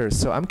letters.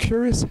 So I'm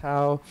curious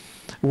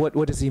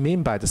what does he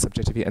mean by the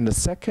subjectivity? And the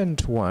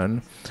second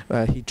one,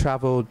 he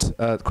traveled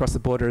across the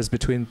borders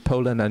between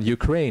Poland and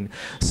Ukraine.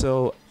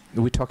 So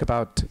we talk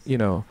about,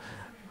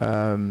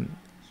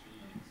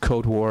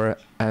 Cold War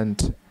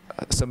and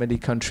so many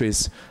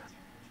countries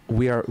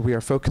we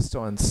are focused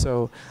on.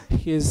 So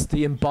here's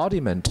the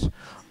embodiment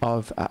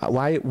of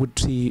why would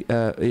he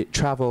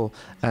travel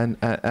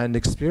and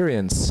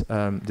experience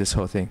this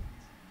whole thing.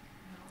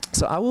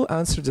 So I will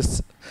answer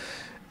this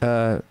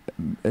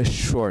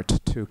short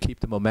to keep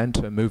the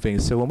momentum moving.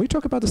 So when we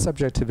talk about the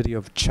subjectivity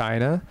of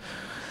China,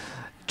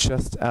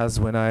 just as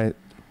when I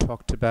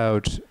talked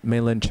about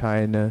mainland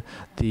China,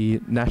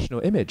 the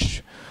national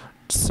image.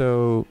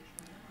 So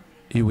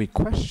we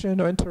question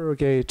or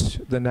interrogate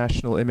the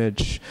national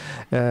image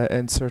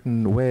in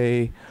certain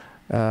way.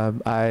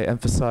 I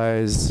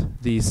emphasize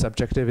the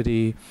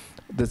subjectivity.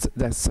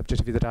 The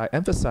subjectivity that I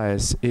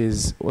emphasize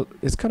is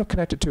kind of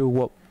connected to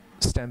what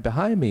stand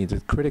behind me. The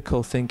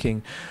critical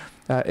thinking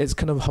is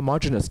kind of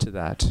homogeneous to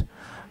that.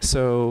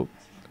 So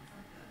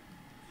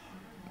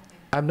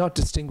I'm not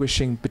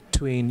distinguishing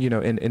between,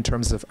 in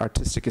terms of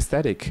artistic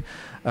aesthetic,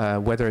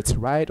 whether it's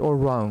right or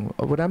wrong.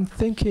 What I'm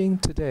thinking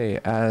today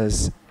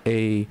as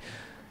an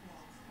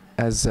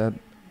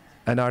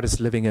artist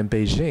living in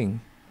Beijing,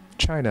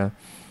 China,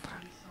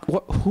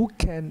 who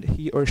can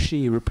he or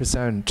she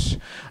represent?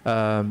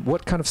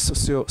 What kind of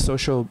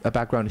social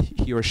background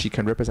he or she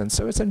can represent?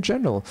 So it's in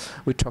general,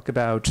 we talk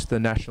about the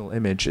national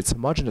image. It's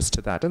homogeneous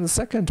to that. And the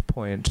second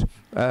point,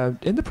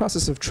 in the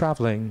process of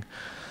traveling,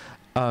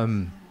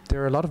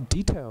 there are a lot of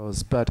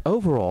details, but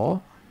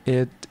overall,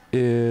 it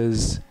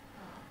is,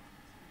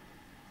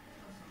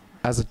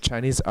 as a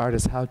Chinese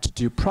artist, how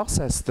to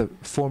process the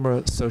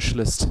former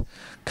socialist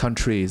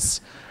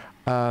countries.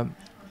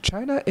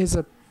 China is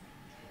a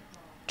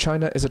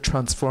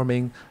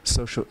transforming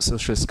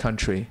socialist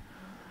country.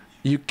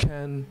 You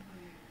can,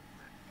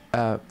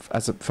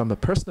 from a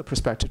personal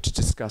perspective, to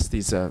discuss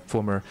these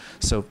former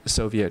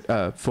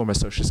former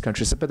socialist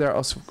countries, but there are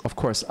also, of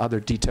course,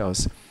 other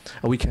details.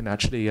 We can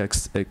actually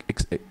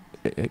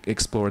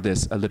explore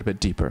this a little bit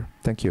deeper.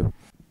 Thank you.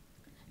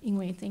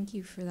 Yingwei, thank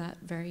you for that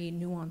very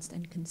nuanced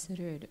and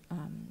considered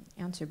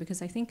answer,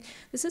 because I think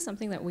this is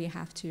something that we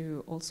have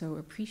to also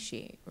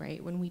appreciate,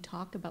 right? When we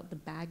talk about the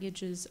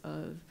baggages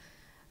of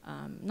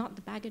not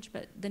the baggage,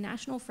 but the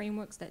national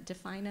frameworks that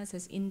define us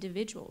as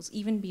individuals,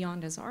 even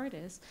beyond as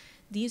artists,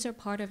 these are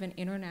part of an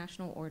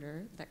international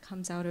order that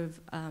comes out of,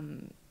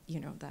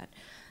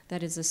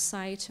 that is a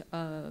site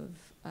of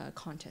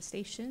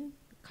contestation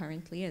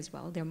currently as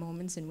well. There are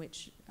moments in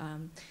which,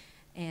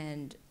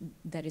 and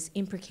that is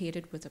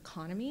imbricated with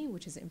economy,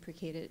 which is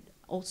imbricated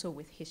also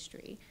with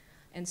history.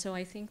 And so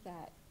I think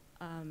that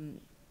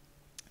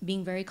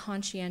being very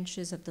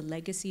conscientious of the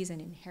legacies and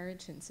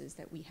inheritances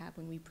that we have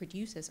when we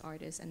produce as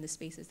artists and the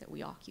spaces that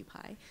we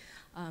occupy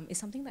is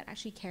something that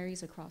actually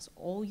carries across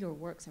all your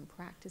works and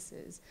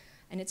practices.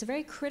 And it's a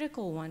very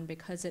critical one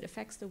because it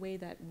affects the way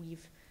that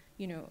we've,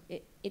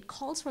 it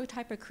calls for a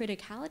type of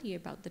criticality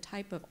about the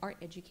type of art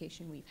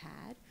education we've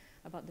had,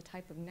 about the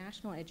type of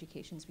national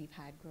educations we've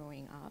had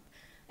growing up.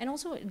 And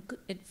also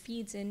it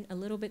feeds in a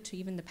little bit to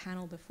even the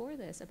panel before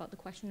this about the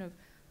question of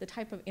the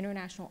type of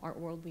international art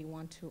world we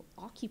want to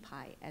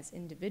occupy as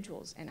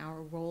individuals and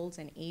our roles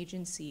and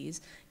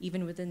agencies,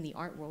 even within the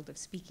art world, of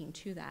speaking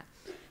to that.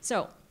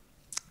 So,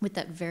 with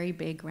that very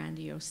big,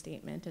 grandiose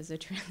statement as a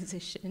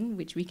transition,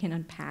 which we can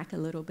unpack a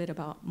little bit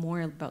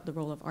more about the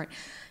role of art.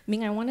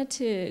 Ming, I wanted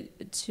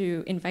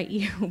to invite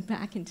you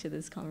back into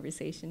this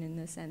conversation in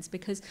this sense,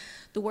 because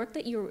the work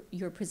that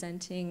you're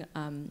presenting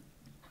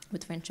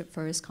with Friendship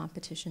First,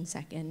 Competition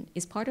Second,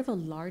 is part of a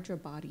larger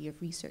body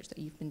of research that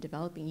you've been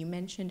developing. You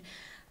mentioned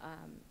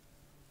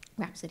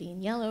Rhapsody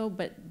in Yellow,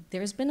 but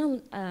there's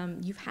been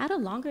you've had a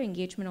longer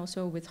engagement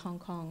also with Hong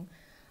Kong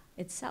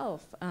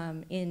itself.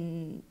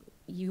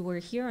 You were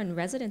here on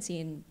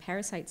residency in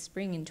Parasite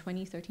Spring in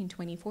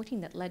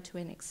 2013-2014 that led to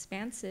an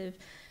expansive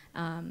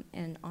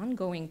and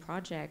ongoing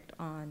project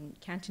on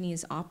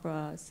Cantonese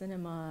opera,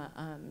 cinema,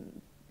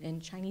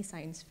 and Chinese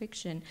science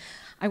fiction.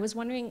 I was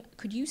wondering,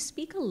 could you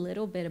speak a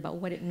little bit about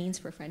what it means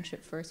for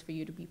Friendship First for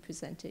you to be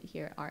presented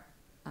here at Art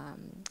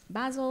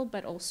Basel,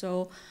 but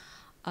also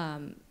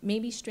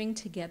maybe string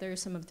together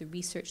some of the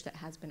research that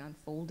has been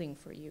unfolding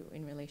for you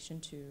in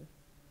relation to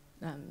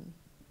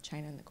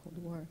China and the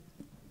Cold War?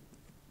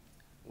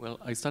 Well,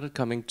 I started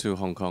coming to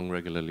Hong Kong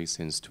regularly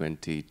since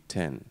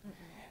 2010. Mm-hmm.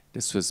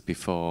 This was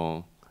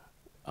before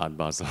Art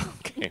Basel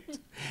came.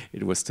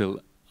 It was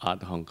still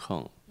Art Hong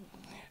Kong.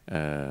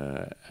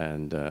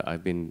 And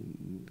I've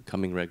been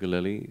coming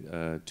regularly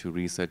to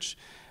research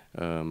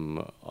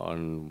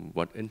on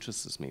what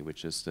interests me,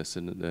 which is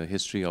the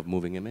history of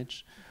moving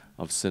image,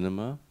 of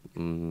cinema,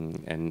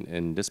 and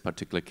in this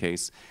particular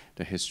case,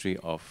 the history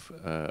of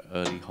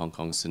early Hong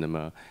Kong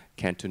cinema,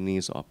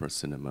 Cantonese opera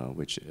cinema,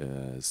 which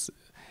is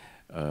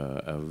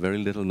a very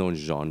little known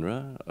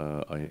genre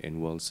in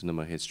world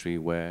cinema history,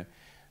 where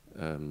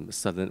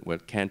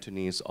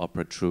Cantonese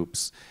opera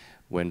troupes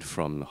went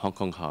from Hong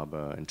Kong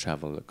Harbor and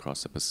traveled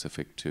across the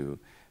Pacific to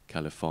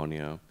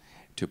California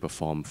to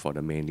perform for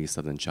the mainly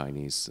Southern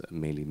Chinese,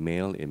 mainly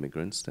male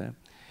immigrants there,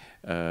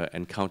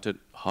 encountered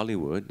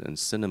Hollywood and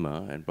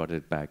cinema and brought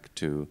it back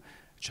to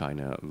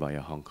China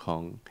via Hong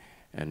Kong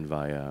and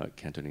via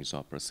Cantonese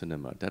opera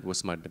cinema. That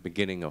was the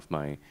beginning of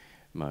my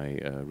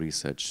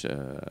research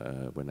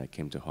when I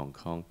came to Hong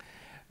Kong.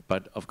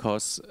 But of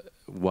course,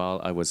 while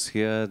I was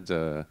here,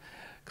 the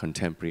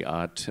contemporary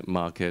art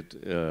market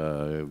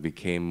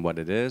became what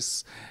it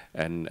is,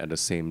 and at the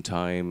same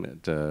time,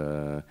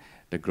 the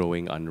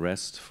growing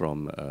unrest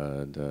from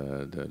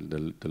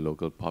the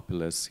local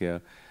populace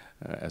here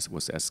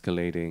was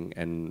escalating,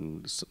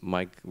 and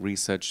my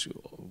research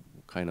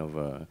kind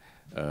of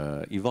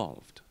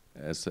evolved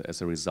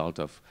as a result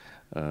of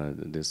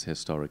these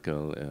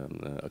historical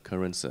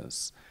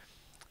occurrences.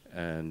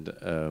 And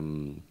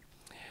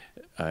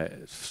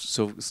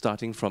so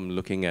starting from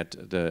looking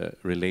at the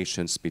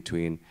relations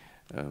between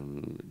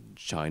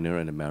China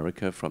and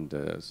America from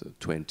the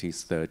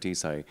 20s,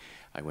 30s,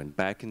 I went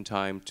back in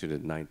time to the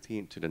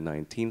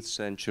 19th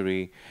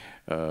century,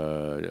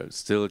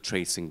 still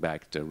tracing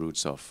back the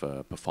roots of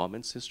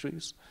performance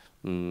histories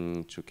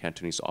to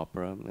Cantonese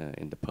opera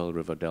in the Pearl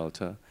River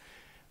Delta,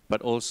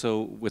 but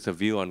also with a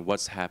view on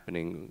what's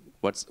happening,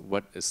 what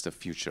is the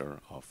future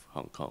of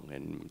Hong Kong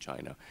and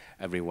China.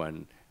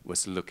 Everyone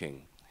was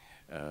looking.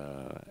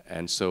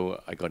 And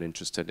so I got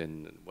interested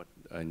in what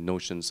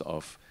notions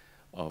of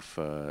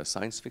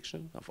science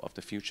fiction, of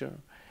the future.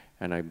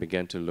 And I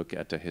began to look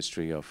at the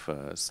history of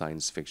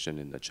science fiction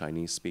in the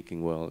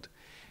Chinese-speaking world.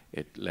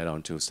 It led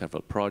on to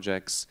several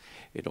projects.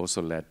 It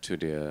also led to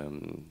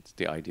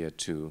the idea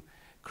to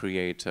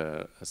create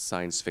a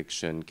science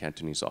fiction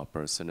Cantonese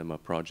opera cinema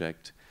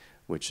project,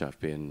 which I've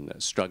been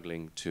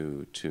struggling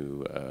to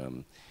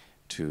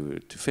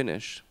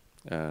finish.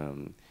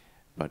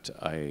 But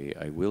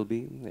I will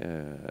be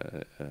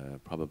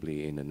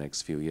probably in the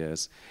next few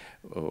years,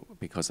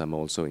 because I'm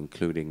also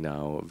including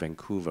now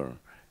Vancouver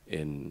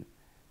in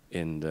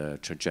the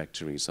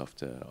trajectories of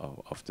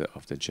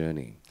the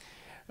journey.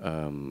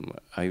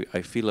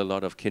 I feel a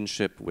lot of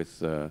kinship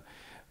with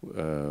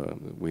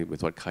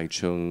what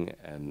Kai-chung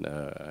and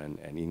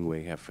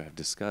Yingwei have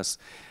discussed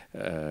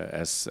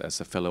as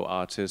a fellow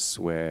artist,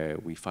 where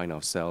we find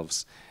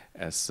ourselves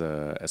as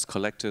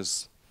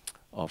collectors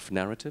of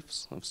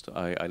narratives.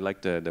 I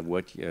like the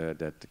word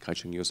that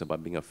Kai-chung used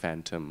about being a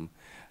phantom,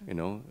 you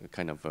know,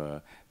 kind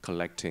of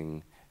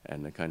collecting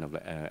and kind of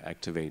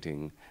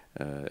activating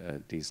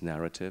these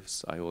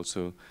narratives. I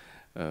also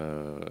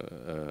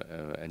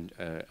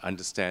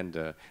understand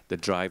the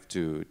drive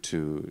to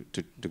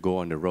go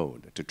on the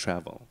road, to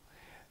travel,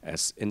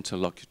 as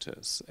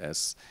interlocutors,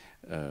 as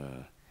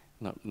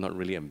not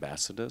really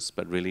ambassadors,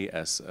 but really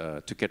as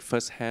to get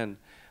first-hand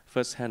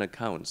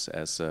accounts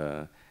as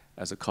a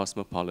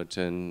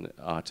cosmopolitan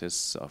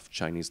artist of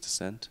Chinese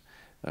descent,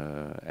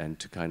 and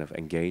to kind of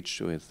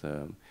engage with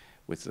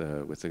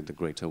the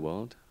greater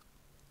world.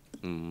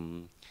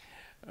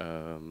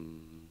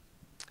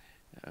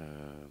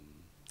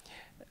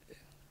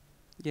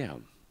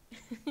 You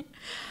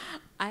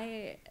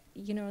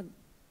know,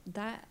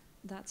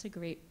 That's a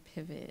great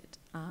pivot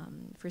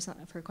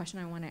for a question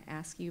I want to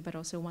ask you, but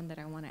also one that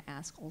I want to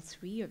ask all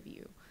three of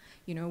you.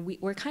 You know,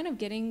 we're kind of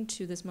getting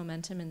to this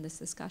momentum in this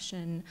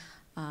discussion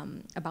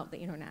about the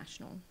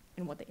international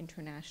and what the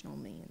international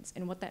means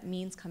and what that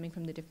means coming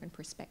from the different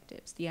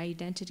perspectives, the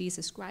identities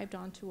ascribed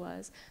onto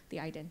us, the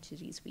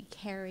identities we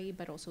carry,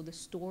 but also the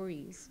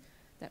stories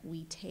that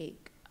we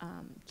take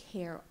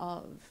care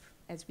of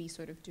as we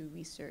sort of do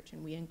research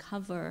and we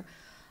uncover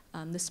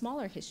the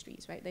smaller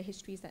histories, right? The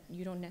histories that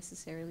you don't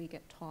necessarily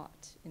get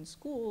taught in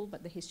school,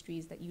 but the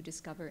histories that you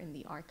discover in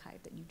the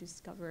archive, that you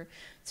discover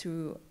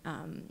through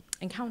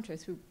encounter,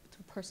 through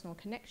personal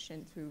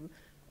connection, through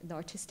the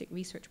artistic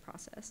research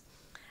process.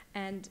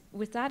 And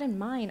with that in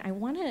mind, I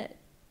want to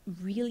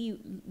really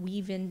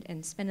weave in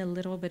and spend a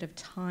little bit of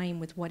time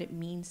with what it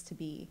means to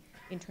be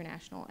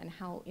international and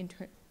how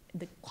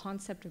the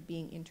concept of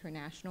being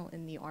international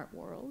in the art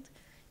world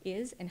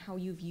is and how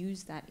you've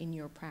used that in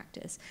your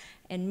practice.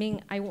 And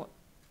Ming,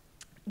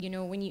 you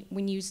know,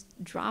 when you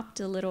dropped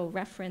a little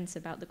reference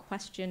about the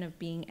question of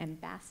being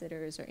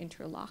ambassadors or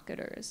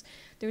interlocutors,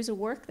 there's a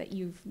work that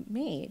you've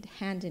made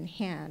hand in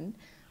hand,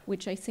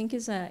 which I think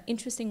is an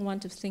interesting one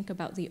to think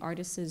about the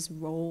artist's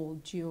role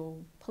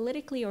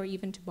geopolitically, or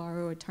even to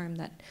borrow a term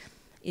that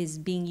is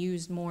being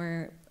used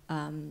more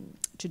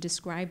to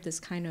describe this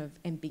kind of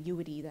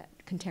ambiguity that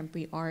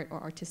contemporary art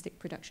or artistic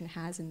production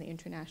has in the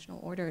international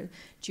order,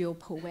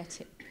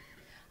 geopoetic.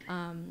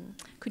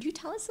 Could you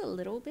tell us a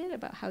little bit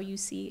about how you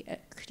see,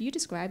 could you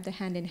describe the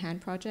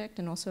hand-in-hand project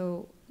and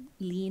also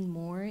lean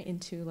more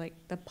into like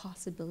the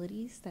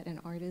possibilities that an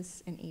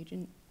artist, an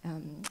agent,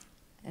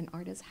 an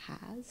artist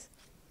has?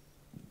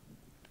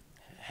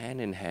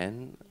 Hand in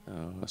Hand,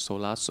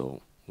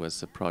 Solaso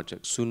was a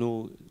project,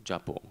 Sunu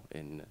Japo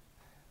in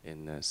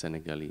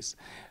Senegalese.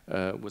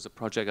 Was a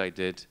project I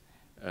did,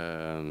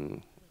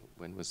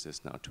 when was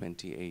this now,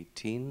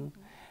 2018,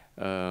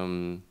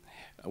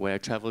 where I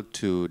traveled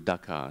to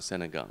Dakar,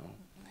 Senegal.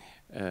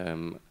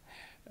 I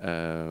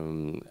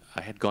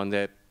had gone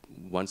there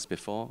once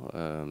before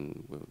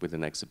with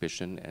an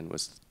exhibition and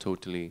was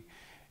totally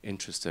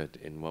interested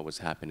in what was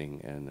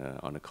happening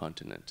on the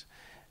continent,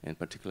 and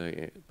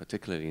particularly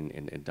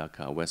in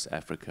Dakar, West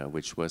Africa,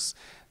 which was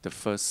the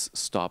first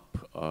stop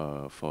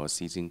for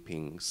Xi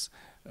Jinping's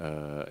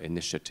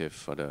initiative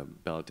for the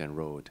Belt and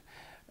Road,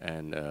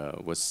 and I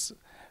was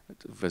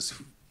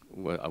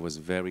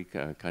very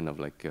kind of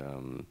like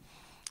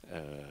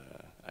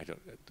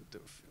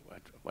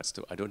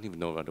I don't even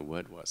know what the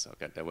word was.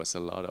 Okay, there was a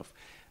lot of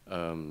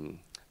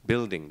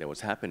building that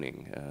was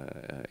happening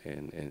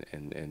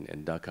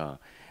in Dakar,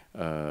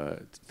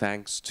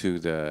 thanks to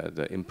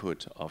the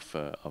input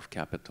of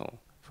capital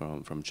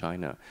from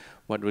China.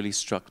 What really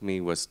struck me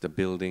was the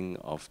building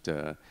of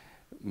the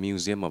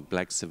Museum of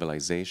Black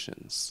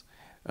Civilizations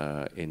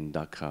in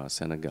Dakar,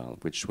 Senegal,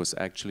 which was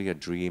actually a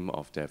dream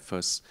of the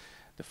first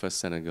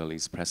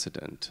Senegalese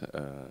president,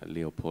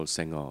 Leopold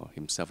Senghor,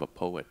 himself a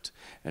poet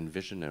and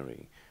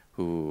visionary,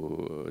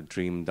 who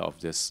dreamed of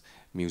this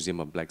Museum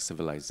of Black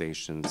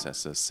Civilizations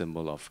as a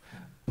symbol of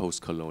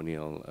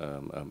post-colonial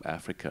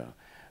Africa.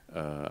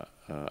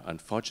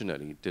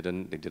 Unfortunately, they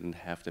didn't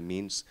have the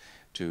means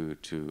to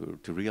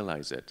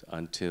realize it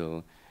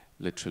until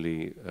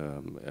literally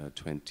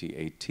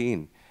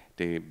 2018.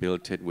 They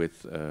built it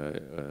with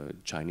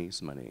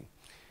Chinese money.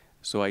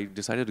 So I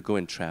decided to go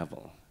and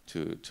travel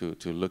to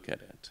look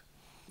at it.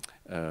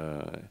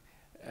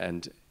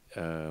 And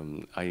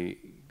I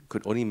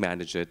could only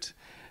manage it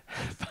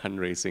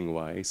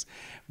fundraising-wise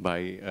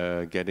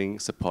by getting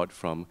support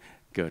from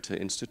Goethe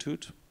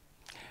Institute.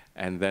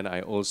 And then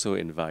I also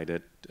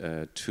invited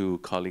two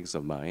colleagues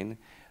of mine,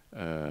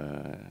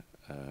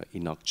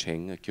 Enoch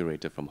Cheng, a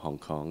curator from Hong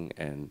Kong,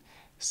 and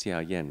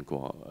Xia Yan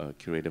Guo, a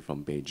curator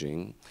from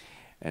Beijing.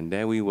 And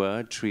there we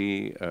were,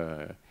 three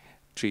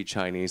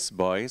Chinese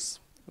boys,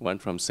 one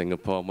from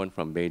Singapore, one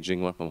from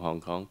Beijing, one from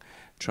Hong Kong,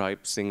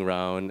 traipsing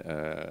around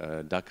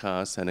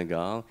Dakar,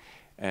 Senegal,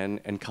 and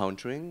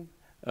encountering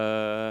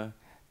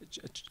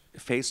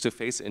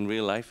face-to-face in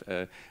real life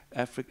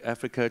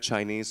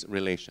Africa-Chinese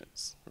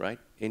relations, right?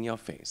 In your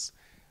face,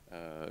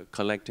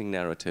 collecting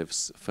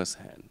narratives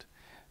firsthand.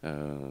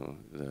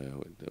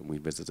 We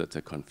visited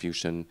the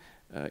Confucian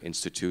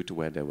Institute,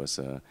 where there was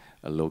a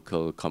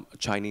local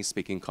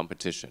Chinese-speaking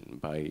competition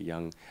by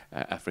young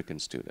African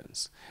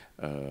students.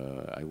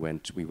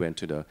 We went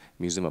to the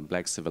Museum of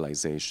Black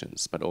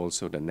Civilizations, but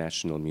also the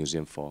National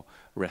Museum for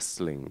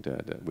Wrestling,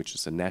 which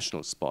is a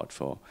national sport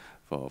for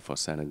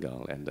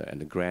Senegal, and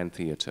the Grand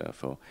Theater,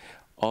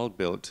 all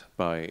built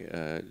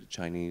by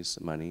Chinese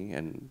money.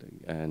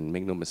 And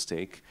make no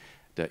mistake,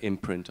 the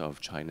imprint of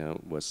China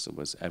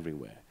was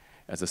everywhere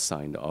as a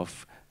sign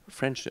of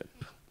friendship.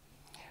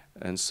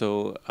 And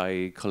so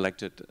I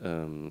collected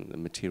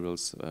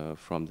materials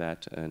from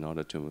that in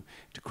order to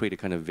create a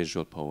kind of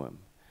visual poem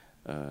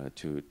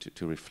to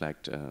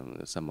reflect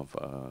some of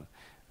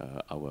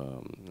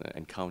our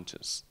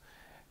encounters.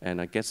 And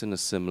I guess in a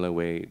similar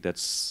way,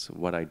 that's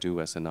what I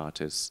do as an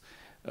artist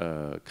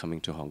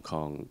coming to Hong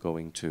Kong,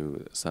 going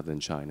to southern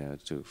China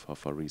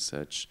for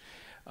research.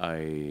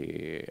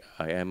 I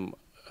am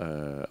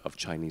of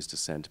Chinese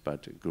descent,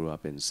 but grew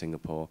up in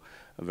Singapore,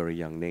 a very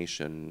young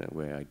nation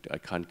where I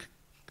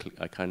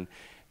can't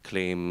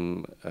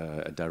claim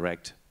a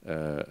direct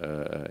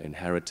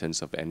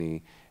inheritance of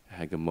any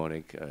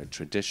hegemonic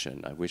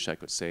tradition. I wish I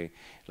could say,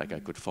 like, I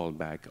could fall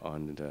back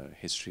on the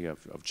history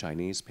of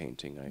Chinese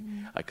painting.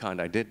 I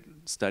can't. I did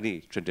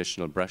study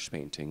traditional brush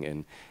painting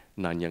in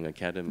Nanyang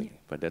Academy,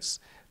 but that's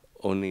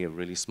only a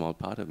really small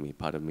part of me.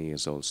 Part of me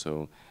is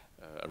also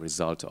a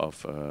result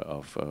of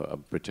a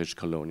British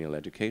colonial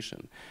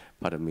education.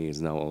 Part of me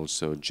is now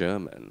also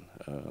German,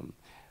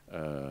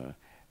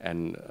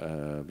 and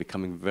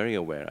becoming very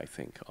aware, I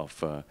think,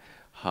 of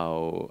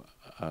how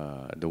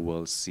the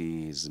world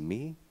sees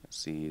me,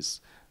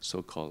 sees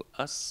so-called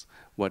us,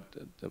 what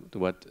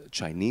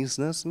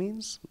Chineseness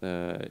means.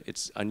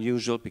 It's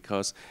unusual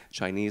because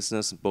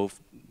Chineseness both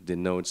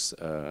denotes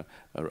a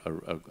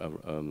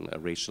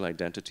racial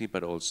identity,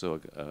 but also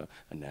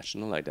a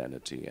national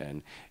identity.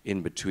 And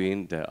in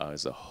between, there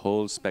is a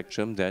whole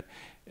spectrum that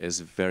is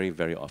very,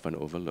 very often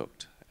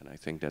overlooked. And I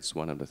think that's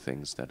one of the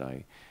things that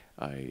that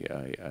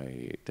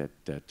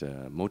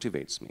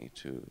motivates me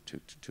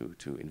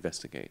to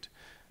investigate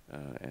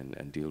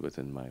and deal with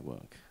in my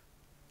work.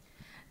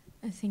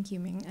 Thank you,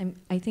 Ming.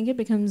 I think it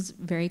becomes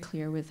very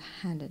clear with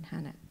Hand in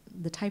Hand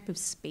the type of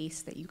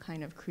space that you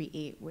kind of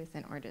create with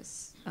an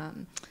artist,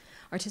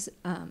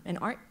 an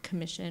art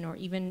commission, or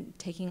even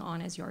taking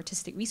on as your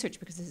artistic research,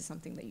 because this is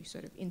something that you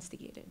sort of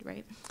instigated,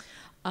 right?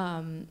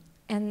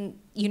 And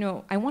you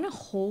know, I want to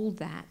hold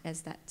that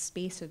as that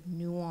space of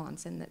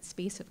nuance and that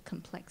space of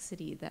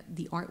complexity that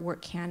the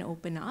artwork can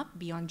open up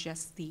beyond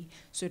just the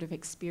sort of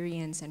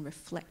experience and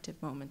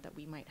reflective moment that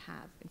we might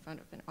have in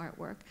front of an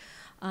artwork.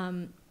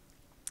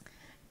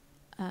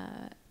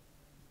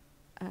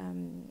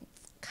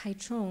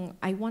 Kai-chung,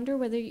 I wonder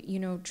whether, you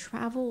know,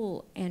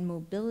 travel and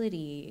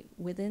mobility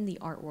within the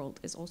art world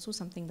is also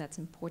something that's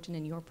important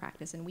in your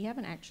practice, and we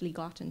haven't actually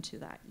gotten to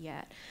that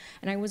yet.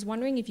 And I was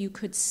wondering if you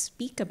could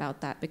speak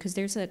about that, because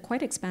there's a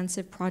quite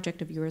expansive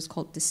project of yours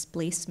called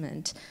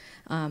Displacement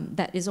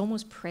that is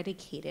almost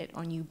predicated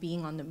on you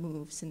being on the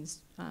move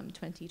since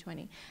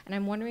 2020. And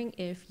I'm wondering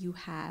if you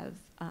have,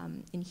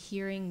 in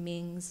hearing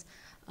Ming's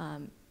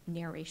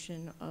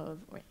narration of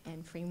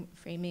and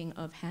framing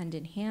of Hand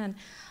in Hand,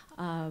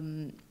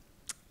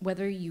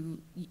 whether you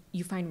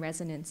find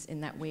resonance in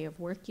that way of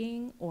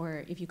working,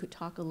 or if you could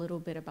talk a little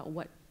bit about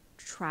what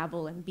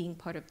travel and being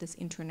part of this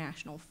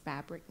international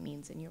fabric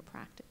means in your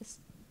practice.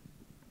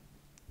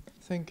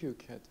 Thank you,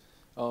 Kat.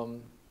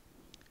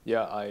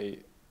 Yeah,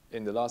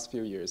 in the last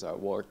few years, I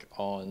worked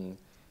on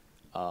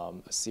a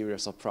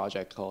series of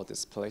projects called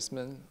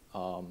Displacement,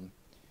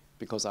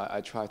 because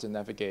I try to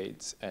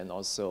navigate and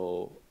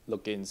also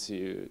look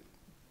into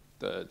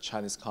the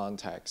Chinese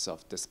context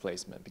of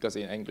displacement, because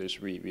in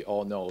English, we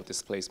all know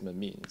displacement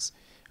means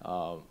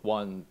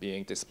one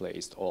being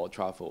displaced or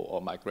travel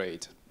or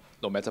migrate,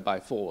 no matter by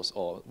force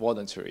or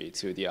voluntary,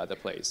 to the other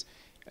place.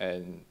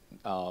 And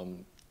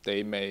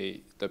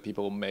the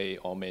people may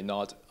or may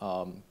not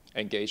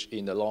engage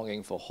in the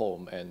longing for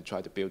home and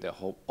try to build their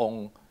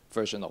own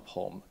version of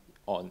home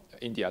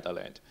in the other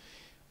land.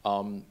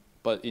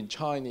 But in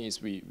Chinese,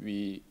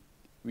 we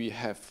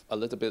have a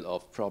little bit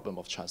of problem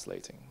of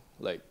translating,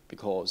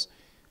 because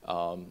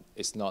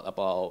it's not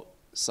about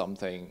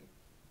something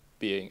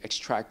being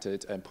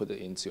extracted and put it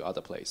into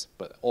other place,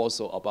 but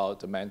also about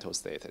the mental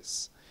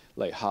status,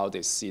 like how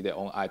they see their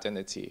own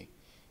identity.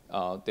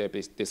 They're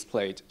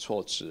displayed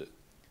错置，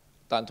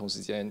但同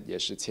时间也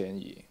是迁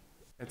移。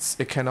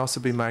It can also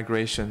be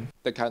migration.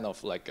 The kind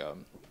of like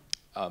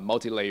a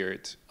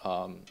multi-layered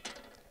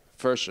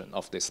version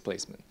of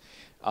displacement.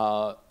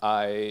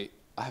 I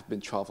have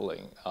been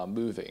traveling,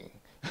 moving,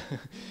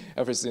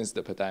 ever since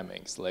the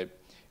pandemics. Like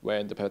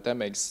when the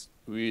pandemics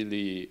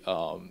really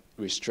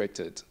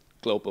restricted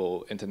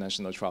global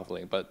international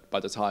traveling, but by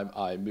the time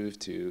I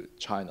moved to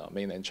China,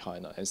 mainland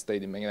China, and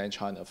stayed in mainland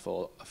China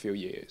for a few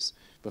years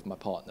with my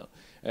partner,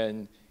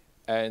 and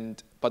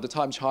by the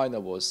time China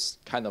was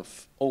kind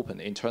of open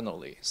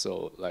internally,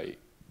 so like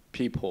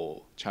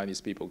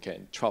Chinese people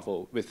can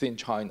travel within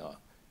China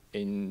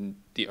in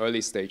the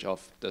early stage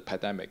of the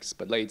pandemics,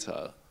 but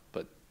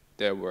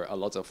there were a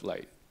lot of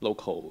like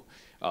local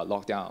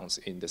lockdowns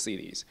in the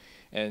cities,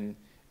 and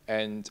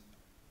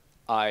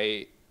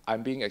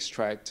I'm being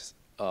extracted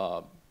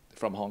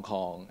from Hong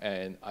Kong,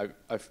 and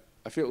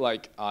I feel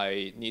like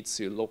I need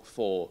to look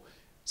for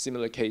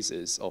similar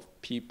cases of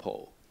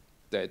people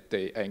that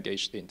they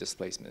engaged in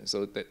displacement.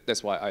 So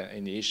that's why I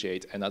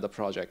initiate another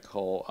project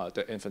called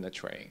The Infinite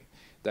Train,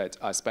 that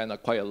I spent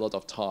quite a lot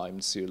of time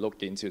to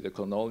look into the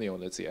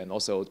coloniality and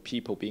also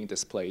people being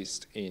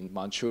displaced in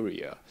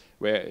Manchuria,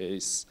 where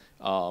is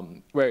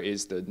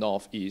the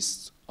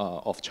northeast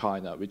of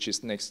China, which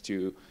is next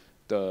to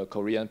the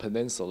Korean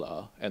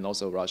Peninsula and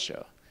also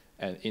Russia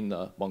and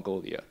Inner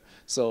Mongolia.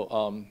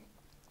 So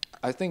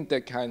I think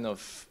that kind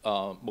of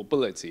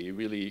mobility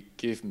really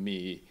gave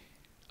me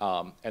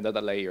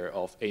another layer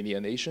of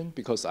alienation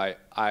because I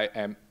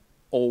am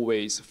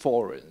always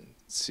foreign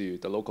to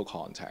the local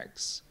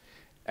context.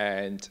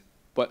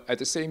 But at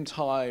the same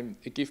time,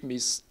 it gives me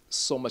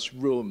so much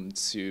room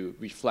to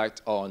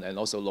reflect on and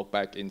also look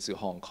back into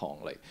Hong Kong.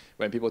 Like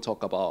when people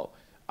talk about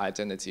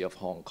identity of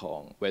Hong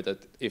Kong, whether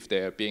if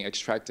they're being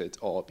extracted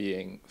or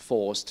being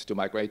forced to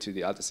migrate to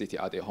the other city,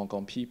 are they Hong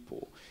Kong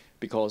people?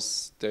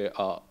 Because there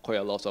are quite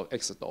a lot of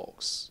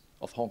exodus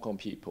of Hong Kong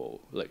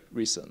people like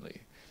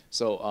recently.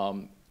 So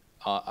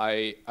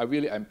I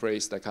really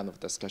embrace that kind of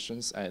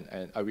discussions,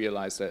 and I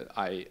realize that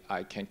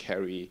I can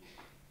carry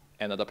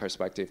another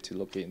perspective to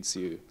look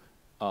into.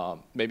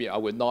 Maybe I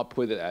would not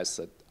put it as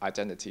an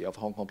identity of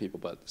Hong Kong people,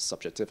 but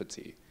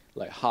subjectivity,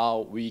 like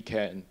how we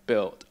can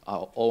build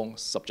our own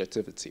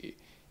subjectivity,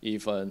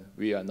 even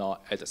we are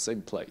not at the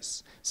same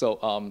place.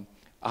 So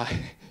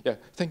yeah,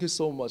 thank you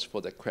so much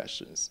for the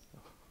questions.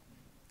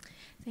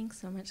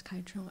 Thanks so much,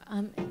 Kai-chung.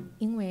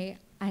 Yingwei,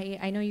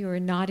 I know you were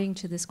nodding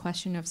to this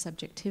question of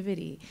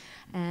subjectivity,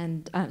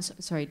 and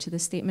sorry, to the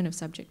statement of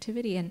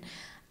subjectivity, and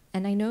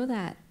I know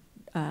that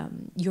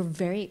you're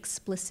very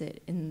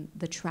explicit in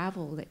the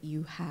travel that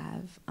you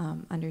have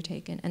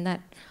undertaken, and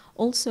that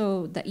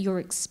also that your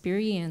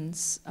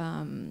experience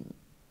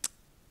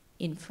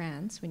in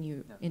France when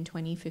you in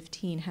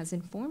 2015 has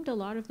informed a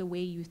lot of the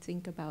way you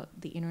think about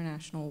the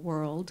international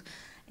world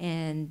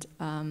and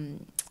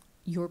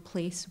your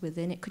place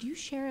within it. Could you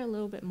share a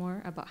little bit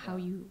more about how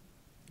you?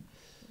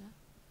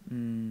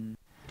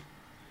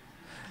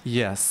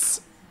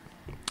 Yes.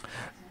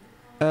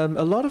 A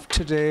lot of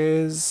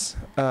today's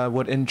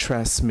what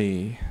interests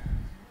me,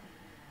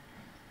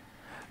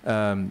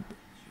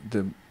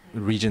 the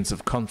regions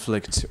of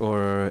conflict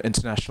or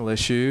international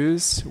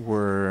issues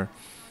were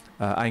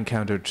I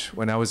encountered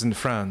when I was in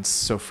France.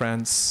 So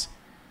France,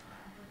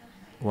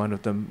 one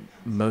of the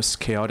most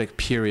chaotic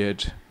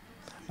period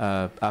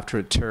after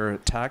a terror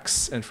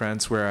attacks in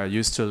France, where I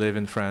used to live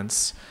in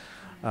France,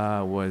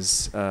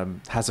 has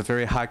a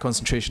very high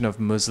concentration of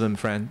Muslim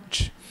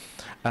French.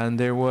 And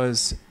there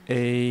was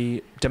a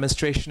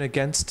demonstration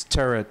against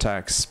terror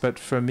attacks. But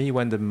for me,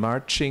 when the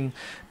marching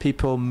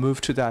people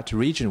moved to that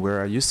region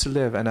where I used to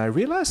live, and I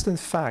realized, in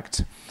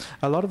fact,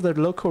 a lot of the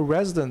local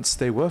residents,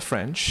 they were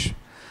French,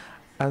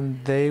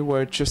 and they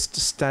were just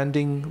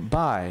standing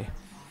by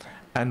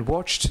and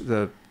watched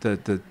the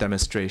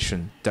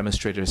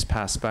demonstrators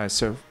pass by.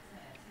 So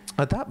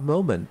at that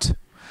moment,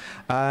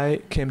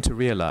 I came to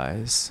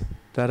realize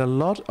that a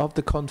lot of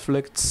the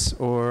conflicts,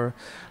 or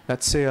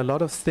let's say a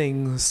lot of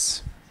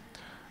things,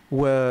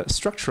 were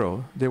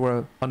structural. They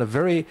were on a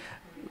very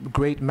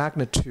great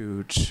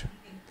magnitude.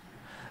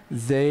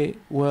 They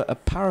were a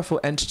powerful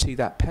entity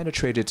that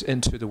penetrated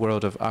into the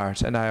world of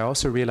art. And I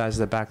also realized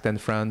that back then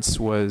France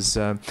was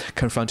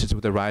confronted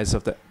with the rise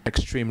of the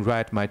extreme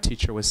right. My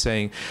teacher was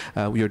saying,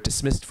 "You're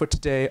dismissed for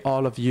today.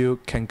 All of you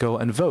can go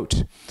and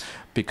vote,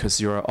 because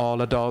you're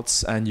all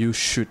adults and you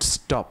should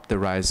stop the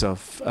rise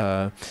of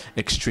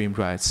extreme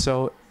right."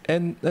 So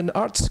in an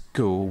art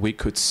school, we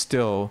could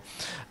still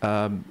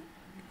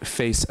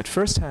face at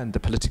first hand the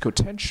political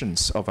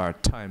tensions of our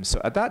time.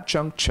 So at that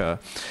juncture,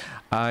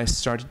 I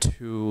started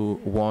to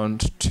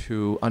want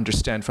to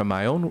understand in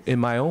my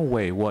own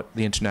way what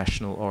the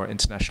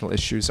international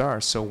issues are.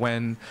 So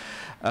when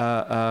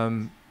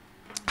Ming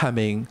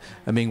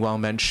Wong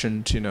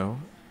mentioned,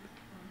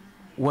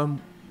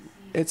 when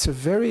it's a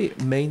very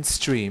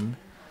mainstream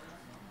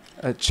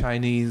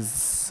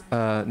Chinese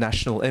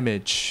national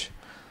image,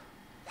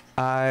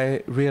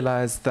 I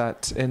realized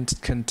that in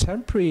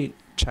contemporary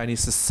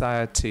Chinese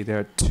society, there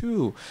are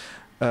two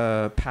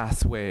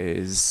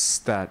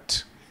pathways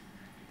that,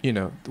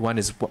 one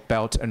is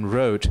Belt and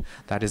Road,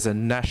 that is a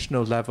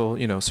national level,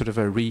 sort of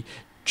a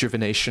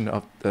rejuvenation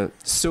of the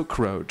Silk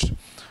Road,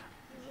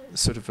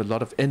 sort of a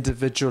lot of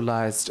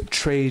individualized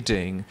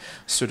trading,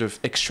 sort of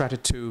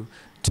to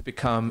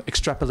become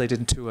extrapolated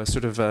into a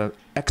sort of a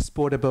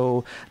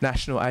exportable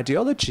national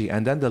ideology.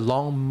 And then the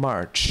long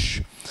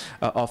march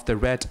of the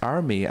Red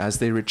Army as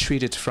they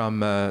retreated from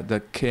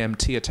the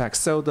KMT attacks.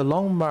 So the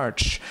long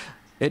march,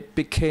 it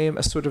became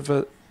a sort of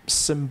a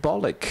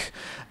symbolic,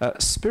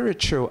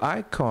 spiritual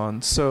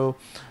icon. So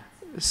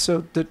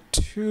the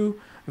two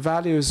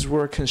values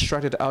were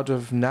constructed out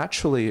of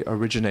naturally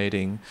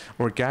originating,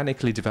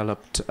 organically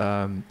developed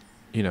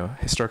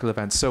historical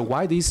events. So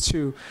why these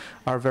two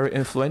are very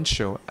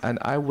influential, and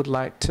I would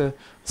like to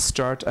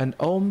start an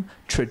own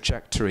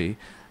trajectory.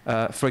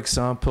 For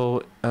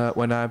example,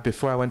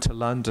 before I went to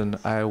London,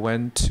 I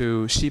went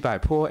to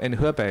Xibaipo in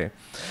Hebei,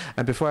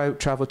 and before I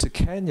traveled to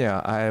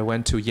Kenya, I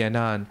went to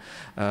Yan'an,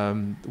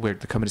 where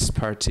the Communist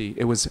Party,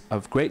 it was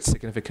of great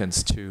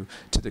significance to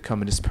the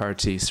Communist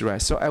parties,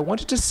 right? So I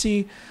wanted to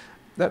see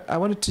that, I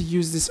wanted to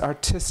use this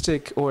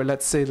artistic, or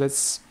let's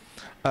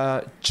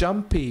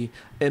jumpy,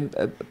 in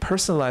a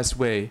personalized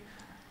way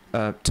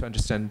to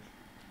understand.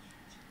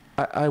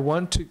 I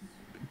want to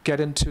get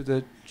into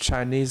the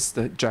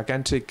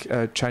gigantic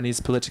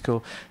Chinese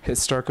political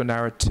historical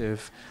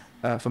narrative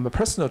from a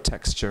personal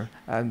texture,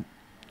 and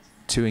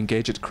to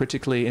engage it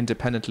critically,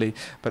 independently,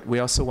 but we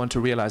also want to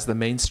realize the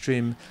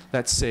mainstream,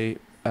 let's say,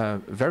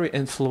 very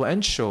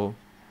influential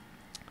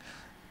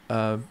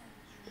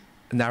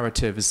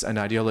narratives and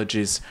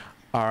ideologies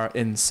are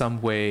in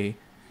some way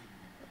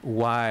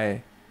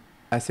why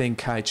I think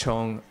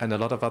Kai-chung and a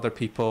lot of other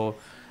people,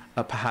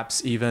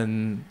 perhaps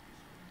even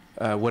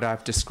what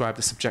I've described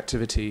as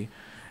subjectivity,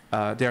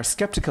 they are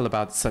skeptical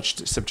about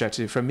such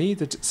subjectivity. For me,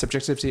 the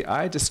subjectivity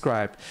I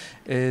describe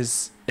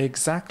is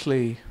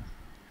exactly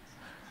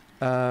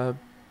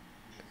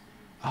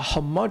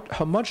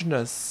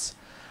homogeneous,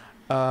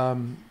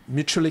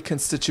 mutually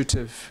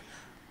constitutive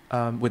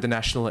with the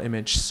national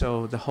image.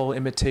 So the whole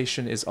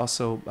imitation is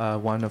also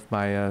one of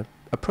my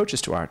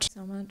approaches to art.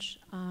 So much.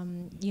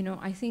 You know,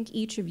 I think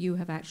each of you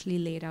have actually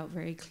laid out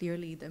very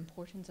clearly the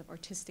importance of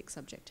artistic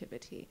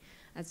subjectivity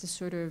as a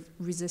sort of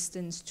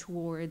resistance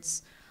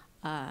towards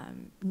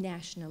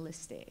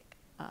nationalistic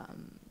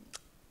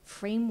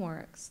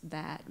frameworks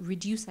that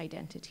reduce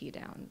identity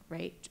down,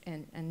 right,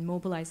 and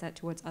mobilize that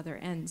towards other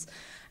ends,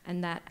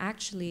 and that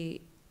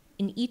actually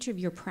in each of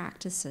your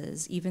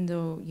practices, even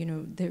though, you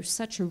know, there's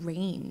such a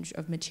range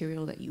of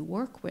material that you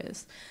work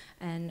with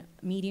and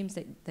mediums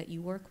that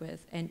you work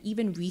with, and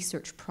even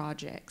research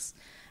projects,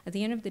 at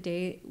the end of the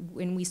day,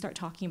 when we start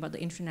talking about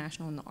the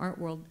international and the art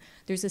world,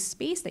 there's a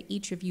space that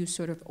each of you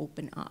sort of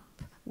open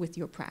up with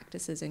your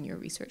practices and your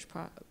research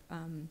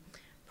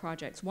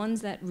projects, ones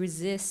that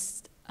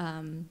resist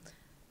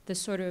the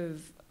sort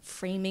of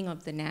framing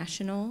of the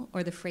national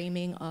or the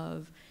framing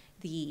of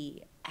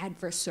the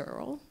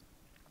adversarial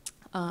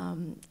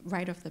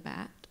right off the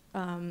bat.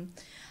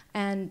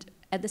 And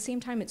at the same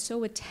time, it's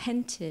so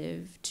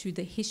attentive to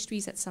the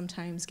histories that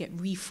sometimes get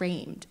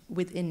reframed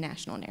within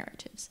national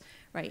narratives,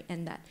 right?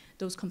 And that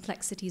those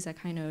complexities are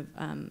kind of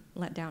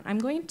let down. I'm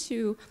going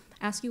to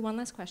ask you one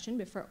last question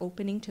before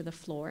opening to the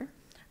floor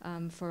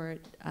for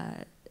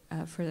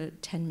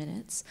 10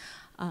 minutes.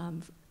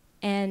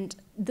 And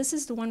this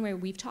is the one where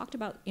we've talked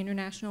about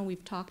international,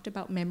 we've talked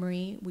about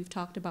memory, we've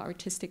talked about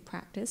artistic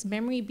practice,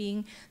 memory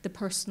being the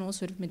personal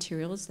sort of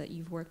materials that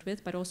you've worked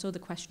with, but also the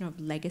question of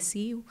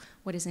legacy,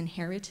 what is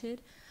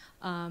inherited.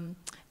 And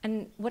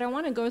what I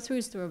want to go through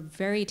is through a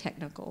very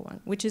technical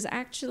one, which is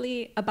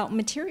actually about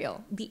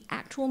material, the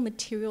actual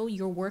material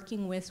you're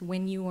working with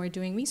when you are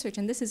doing research.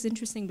 And this is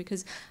interesting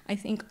because I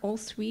think all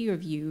three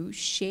of you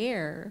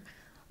share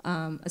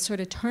a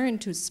sort of turn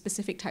to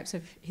specific types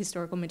of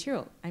historical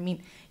material. I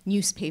mean,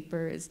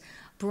 newspapers,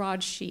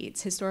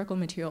 broadsheets, historical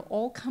material,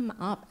 all come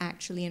up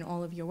actually in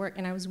all of your work.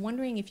 And I was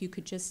wondering if you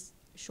could just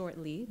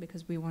shortly,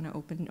 because we want to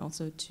open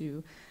also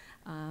to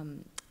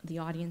the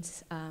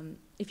audience,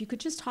 if you could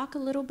just talk a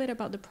little bit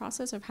about the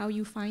process of how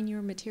you find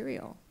your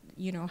material,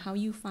 you know, how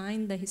you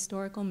find the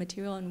historical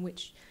material in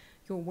which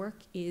your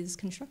work is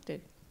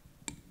constructed.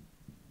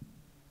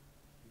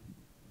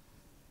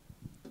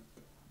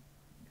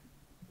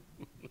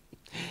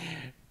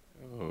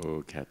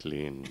 Oh,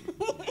 Kathleen.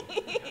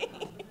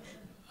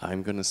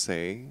 I'm going to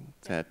say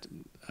that,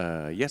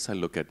 yes, I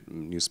look at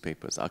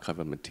newspapers,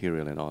 archival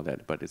material and all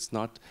that, but it's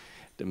not,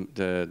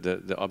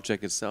 the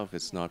object itself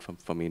is not,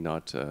 for me,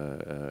 not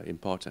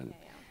important.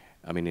 Yeah.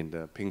 I mean, in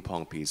the ping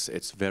pong piece,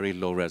 it's very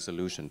low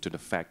resolution to the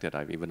fact that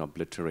I've even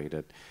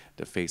obliterated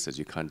the faces.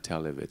 You can't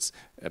tell if it's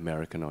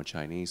American or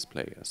Chinese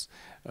players.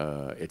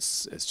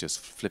 It's just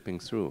flipping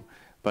through.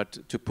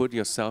 But to put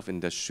yourself in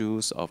the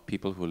shoes of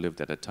people who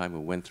lived at a time, who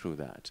went through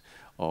that,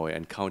 or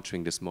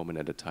encountering this moment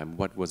at a time,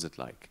 what was it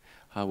like?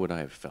 How would I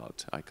have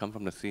felt? I come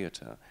from the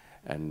theater,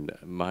 and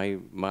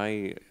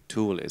my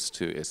tool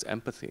is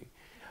empathy.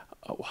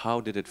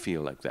 How did it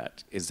feel like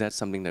that? Is that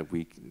something that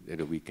we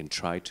can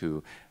try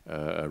to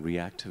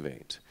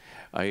reactivate?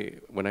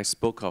 When I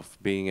spoke of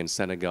being in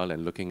Senegal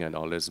and looking at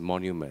all these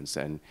monuments,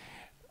 and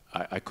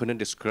I couldn't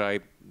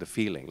describe the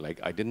feeling. Like,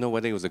 I didn't know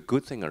whether it was a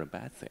good thing or a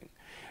bad thing.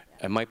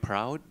 Am I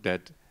proud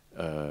that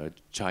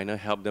China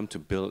helped them to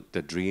build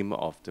the dream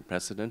of the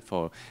president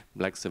for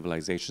Black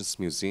Civilizations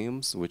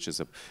museums, which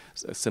is a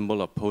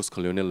symbol of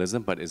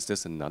post-colonialism? But is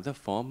this another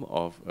form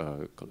of,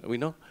 we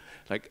know,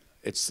 like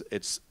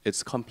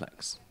it's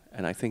complex,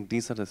 and I think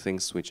these are the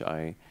things which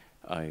I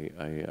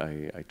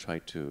try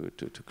to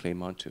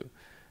claim onto.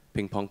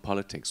 Ping pong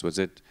politics, was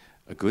it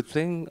a good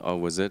thing or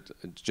was it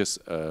just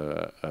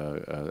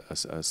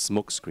a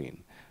smoke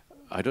screen?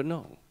 I don't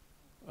know.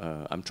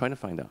 I'm trying to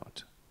find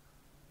out.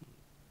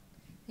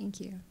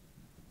 Thank you.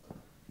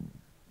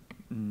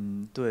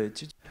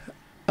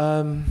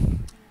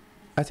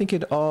 I think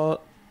in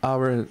all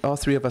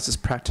three of us'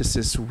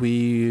 practices,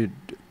 we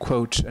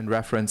quote and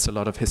reference a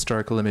lot of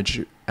historical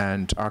image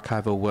and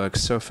archival work.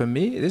 So for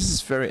me, this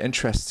is very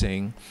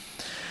interesting.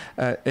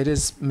 It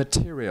is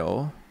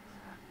material,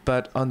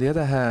 but on the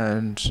other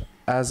hand,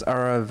 as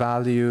our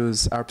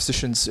values, our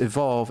positions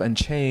evolve and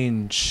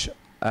change,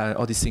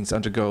 all these things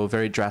undergo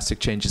very drastic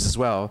changes as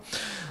well.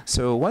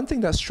 So one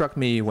thing that struck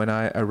me when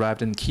I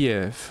arrived in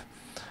Kiev,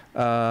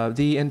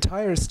 the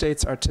entire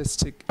state's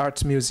artistic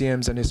art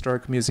museums and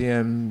historic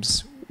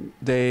museums,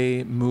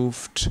 they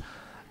moved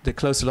they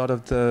closed a lot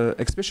of the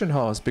exhibition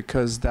halls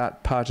because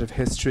that part of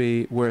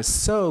history were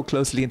so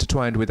closely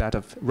intertwined with that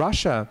of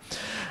Russia,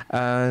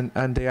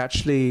 and they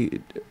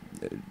actually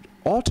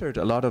altered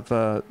a lot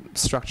of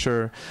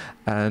structure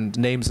and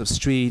names of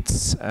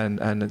streets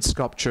and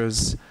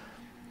sculptures.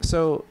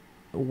 So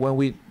when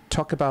we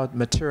talk about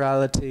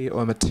materiality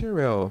or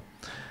material,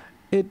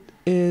 it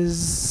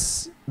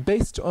is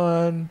based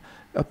on,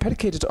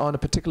 predicated on a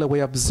particular way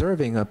of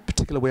observing, a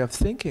particular way of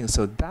thinking.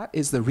 So that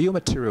is the real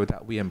material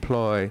that we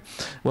employ.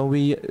 When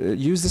we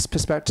use this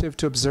perspective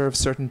to observe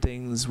certain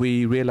things,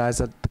 we realize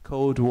that the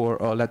Cold War,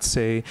 or let's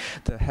say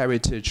the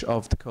heritage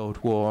of the Cold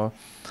War,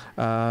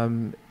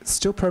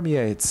 still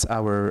permeates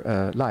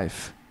our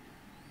life.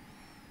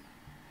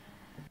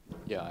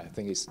 Yeah, I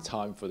think it's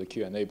time for the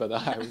Q&A, but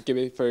I will give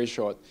it very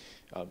short,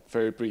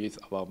 very brief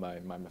about my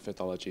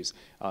methodologies.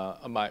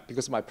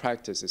 Because my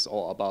practice is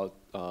all about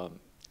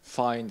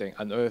finding,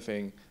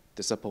 unearthing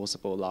the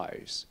supposable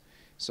lives.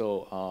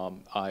 So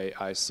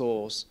I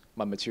source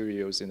my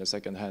materials in the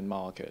second-hand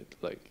market,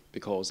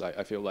 because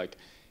I feel like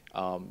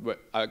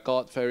I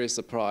got very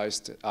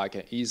surprised. I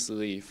can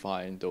easily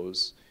find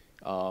those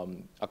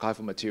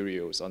archival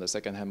materials on the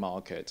second-hand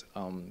market.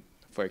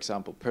 For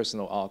example,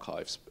 personal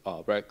archives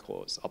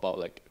records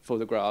about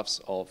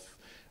photographs of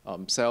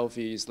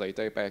selfies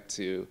date back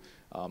to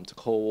the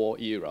Cold War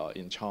era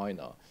in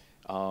China.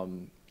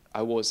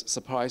 I was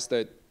surprised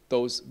that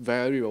those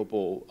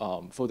valuable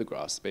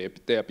photographs,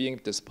 they are being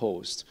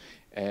disposed.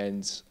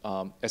 And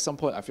at some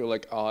point, I feel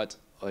like art,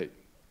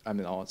 I'm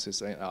an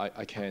artist, and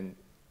I can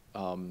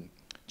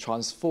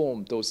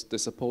transform those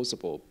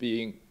disposable,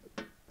 being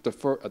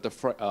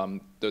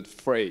the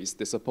phrase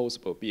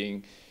disposable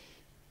being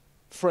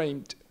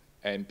framed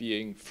and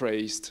being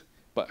phrased,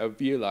 but I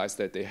realized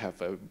that they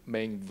have a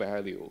main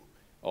value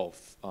of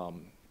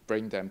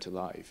bring them to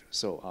life.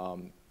 So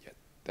yeah,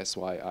 that's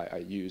why I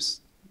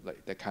use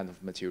that kind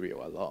of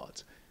material a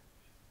lot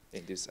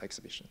in this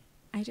exhibition.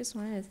 I just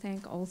wanted to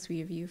thank all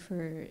three of you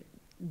for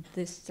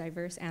this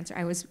diverse answer.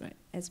 I was,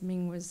 as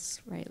Ming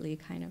was rightly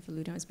kind of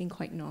alluding, I was being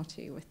quite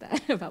naughty with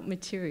that about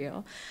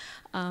material.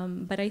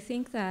 But I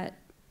think that,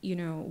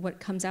 what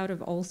comes out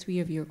of all three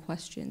of your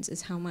questions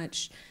is how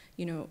much,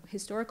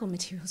 historical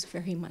material is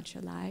very much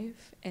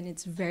alive, and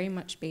it's very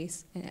much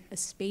based in a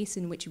space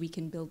in which we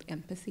can build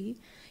empathy,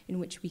 in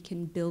which we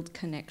can build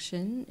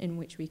connection, in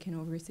which we can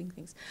overthink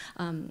things,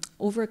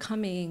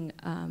 overcoming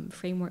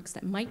frameworks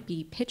that might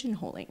be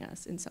pigeonholing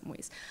us in some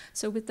ways.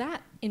 So with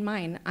that in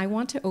mind, I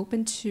want to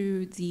open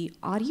to the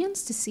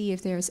audience to see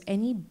if there's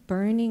any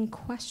burning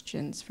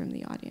questions from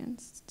the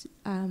audience.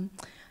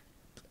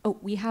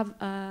 We have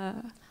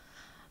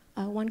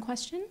one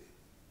question.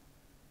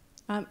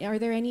 Are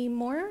there any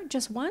more?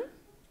 Just one?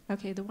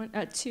 Okay,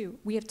 two.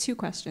 We have two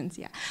questions,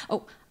 yeah.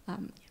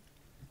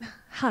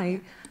 Hi.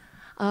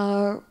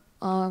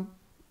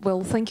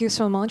 Well, thank you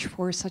so much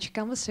for such a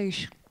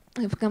conversation.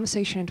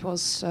 It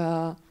was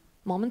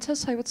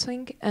momentous, I would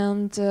think.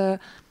 And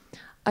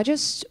I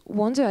just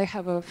wonder, I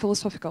have a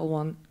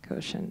philosophical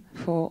question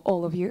for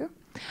all of you.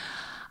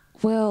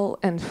 Well,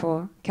 and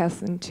for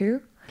Kathleen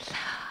too.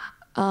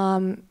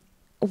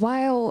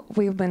 While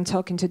we've been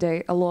talking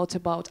today a lot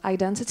about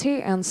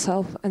identity and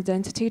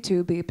self-identity,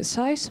 to be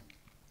precise,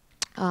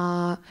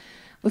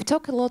 we've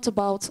talked a lot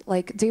about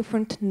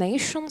different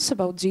nations,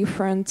 about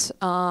different,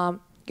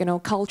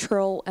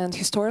 cultural and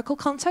historical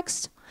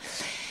context.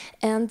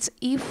 And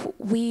if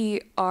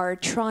we are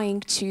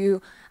trying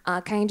to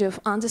kind of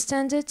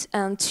understand it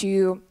and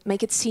to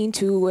make it seen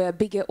to a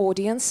bigger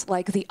audience,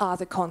 like the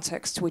other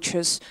context, which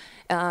is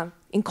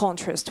in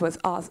contrast with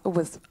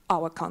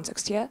our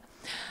context, yeah?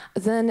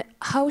 Then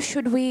how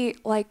should we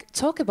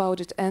talk about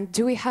it, and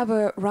do we have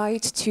a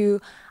right to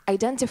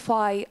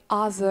identify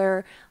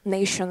other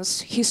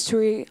nations'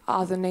 history,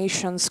 other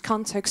nations'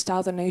 context,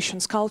 other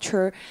nations'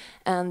 culture,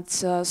 and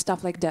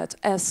stuff like that,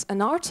 as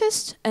an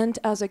artist and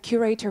as a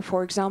curator,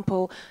 for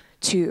example,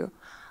 too?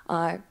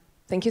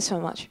 Thank you so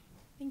much.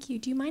 Thank you.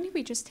 Do you mind if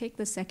we just take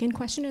the second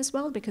question as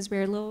well? Because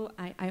we're a little,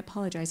 I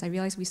apologize, I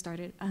realized we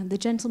started, the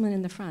gentleman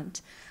in the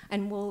front,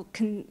 and we'll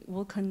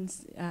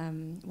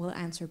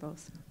answer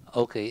both.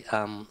 Okay,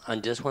 I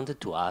just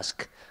wanted to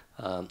ask,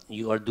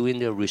 you are doing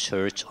the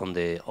research on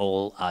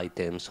all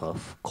items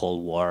of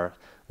Cold War,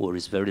 where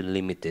it's very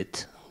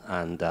limited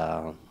and,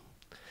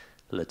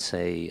 let's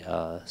say,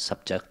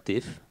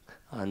 subjective.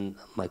 And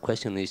my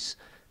question is,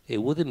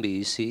 it wouldn't be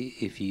easy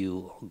if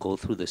you go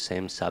through the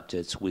same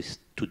subjects with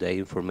today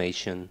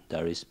information.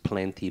 There is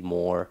plenty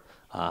more.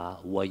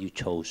 Why you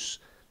chose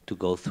to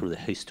go through the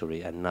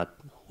history and not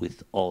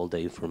with all the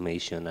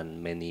information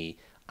and many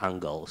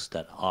angles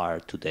that are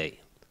today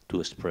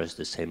to express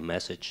the same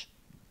message?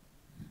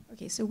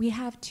 Okay, so we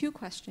have two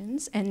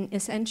questions, and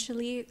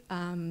essentially,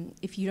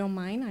 if you don't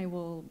mind, I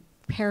will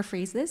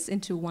paraphrase this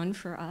into one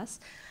for us.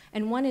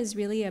 And one is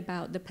really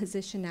about the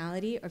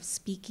positionality of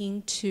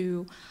speaking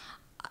to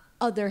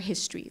other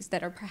histories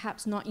that are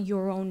perhaps not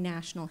your own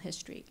national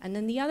history. And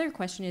then the other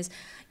question is,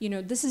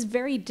 this is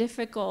very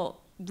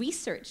difficult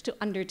research to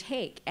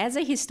undertake as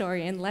a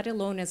historian, let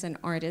alone as an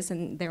artist,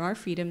 and there are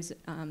freedoms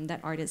that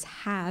artists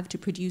have to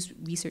produce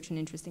research in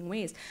interesting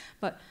ways,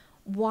 but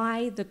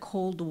why the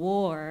Cold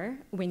War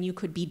when you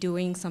could be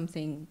doing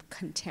something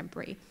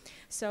contemporary?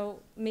 So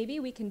maybe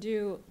we can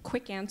do a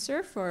quick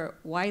answer for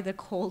why the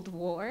Cold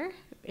War,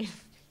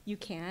 if you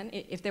can,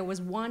 if there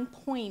was one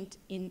point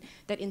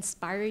that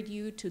inspired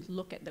you to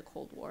look at the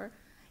Cold War.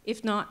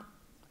 If not,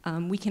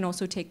 we can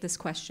also take this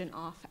question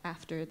off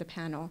after the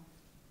panel.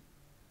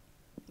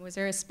 Was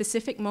there a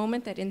specific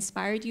moment that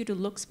inspired you to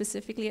look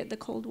specifically at the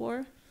Cold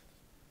War?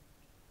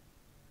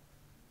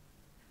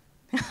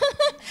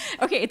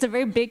 Okay, it's a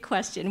very big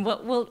question.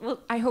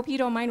 I hope you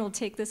don't mind, we'll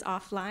take this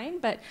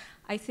offline, but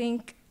I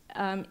think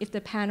if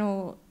the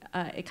panel,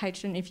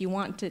 Kai-chung, if you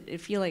want to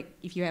feel like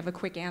if you have a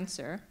quick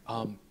answer.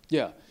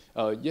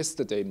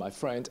 Yesterday my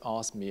friend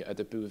asked me at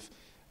the booth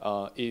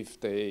if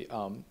they,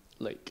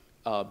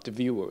 the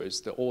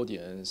viewers, the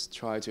audience,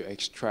 try to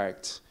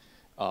extract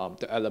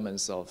the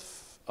elements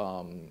of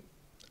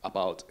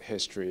about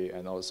history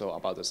and also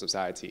about the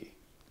society,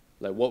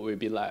 like what will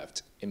be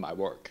left in my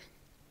work,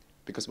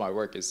 because my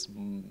work is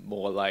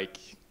more like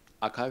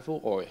archival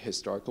or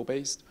historical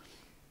based.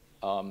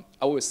 I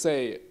would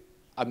say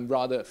I'm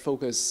rather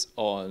focused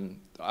on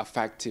the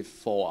affective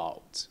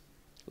fallout,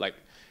 like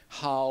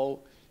how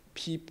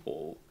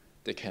people,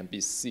 they can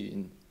be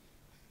seen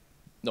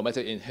no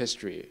matter in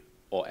history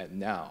or at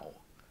now.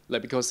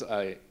 Like, because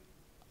I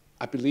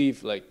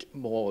believe like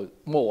more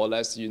or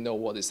less you know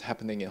what is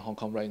happening in Hong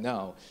Kong right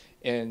now.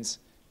 And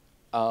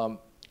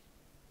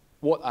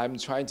what I'm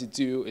trying to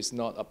do is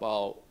not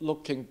about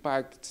looking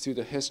back to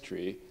the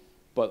history,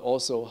 but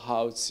also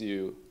how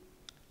to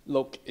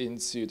look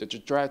into the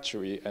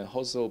trajectory and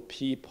also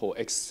people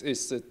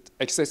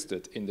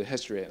existed in the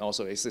history and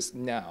also exist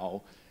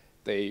now.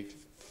 They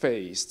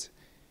faced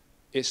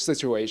a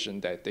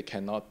situation that they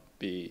cannot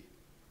be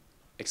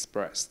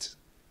expressed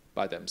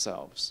by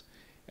themselves.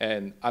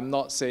 And I'm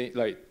not saying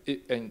like,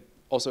 and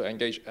also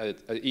engage an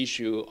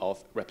issue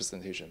of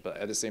representation, but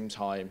at the same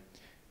time,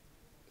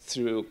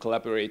 through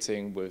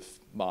collaborating with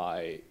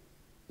my,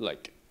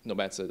 like, no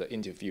matter the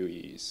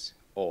interviewees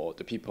or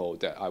the people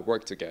that I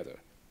work together,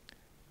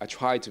 I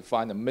try to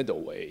find a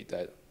middle way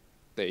that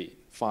they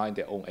find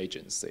their own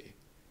agency.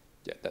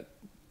 Yeah,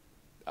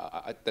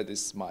 that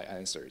is my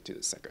answer to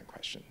the second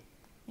question.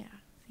 Yeah,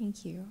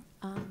 thank you.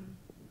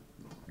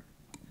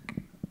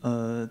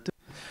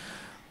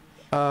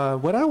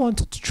 What I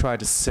wanted to try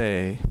to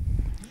say,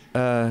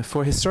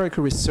 for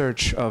historical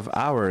research of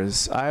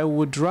ours, I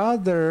would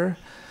rather,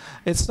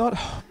 it's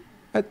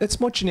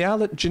more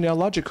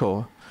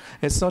genealogical,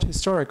 it's not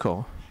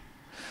historical.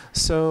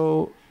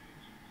 So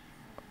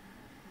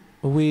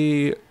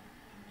we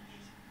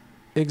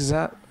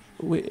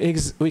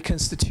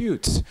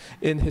constitute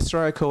in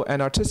historical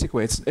and artistic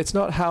ways. It's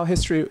not how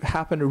history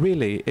happened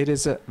really. It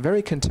is a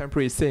very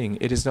contemporary thing.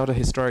 It is not a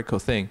historical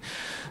thing.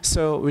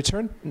 So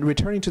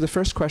returning to the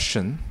first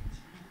question,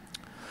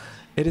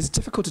 it is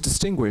difficult to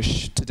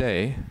distinguish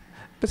today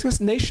because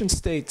nation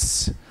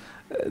states,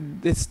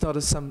 it's not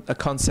a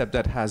concept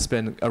that has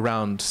been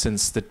around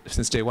since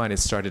day one. It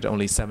started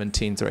only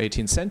 17th or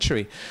 18th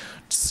century.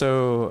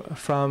 So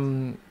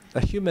from a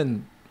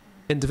human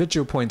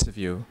individual point of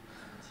view,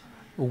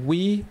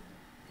 we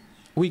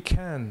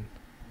can,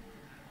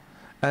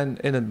 and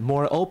in a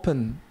more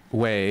open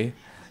way,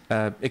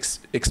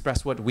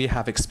 express what we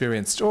have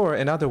experienced. Or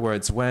in other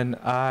words, when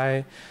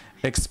I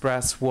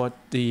express what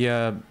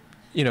the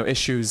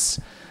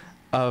issues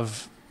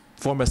of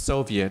former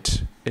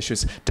Soviet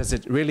issues, does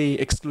it really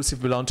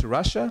exclusively belong to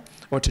Russia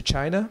or to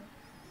China?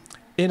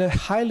 In a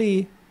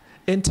highly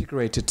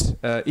integrated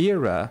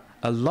era,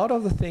 a lot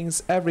of the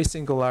things every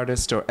single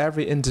artist or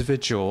every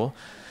individual,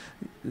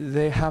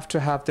 they have to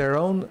have their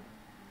own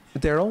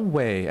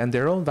way and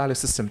their own value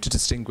system to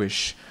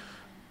distinguish,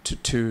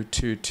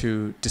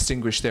 to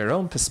distinguish their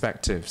own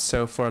perspective.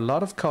 So for a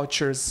lot of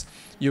cultures,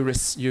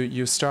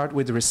 you start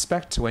with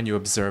respect when you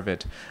observe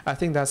it. I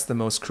think that's the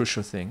most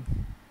crucial thing.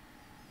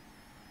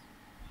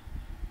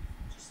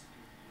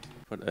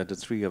 For the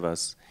three of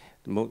us,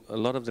 a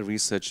lot of the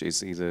research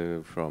is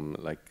either from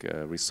like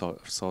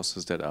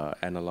resources that are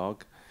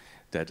analog,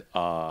 that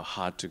are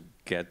hard to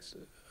get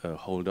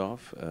hold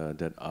of,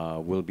 that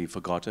will be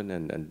forgotten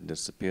and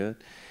disappear.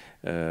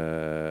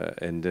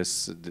 In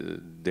this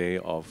day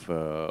of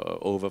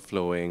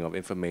overflowing of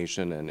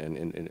information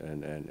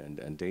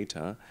and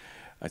data,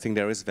 I think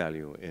there is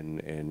value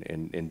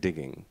in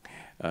digging.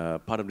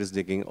 Part of this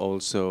digging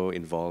also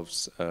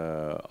involves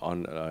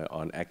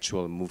on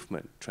actual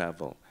movement,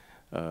 travel,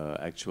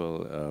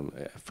 actual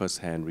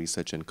first-hand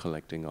research and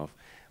collecting of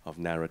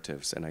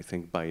narratives. And I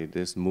think by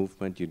this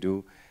movement you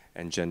do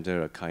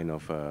engender a kind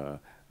of a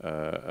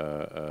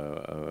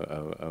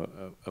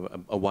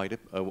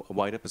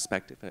wider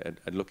perspective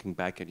at looking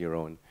back at your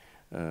own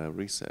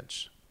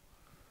research.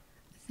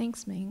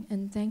 Thanks, Ming,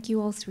 and thank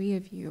you all three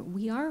of you.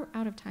 We are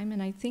out of time,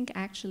 and I think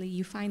actually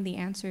you find the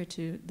answer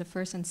to the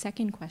first and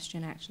second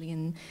question actually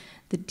in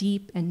the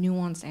deep and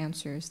nuanced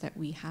answers that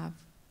we have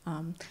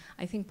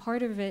I think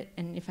part of it,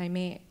 and if I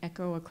may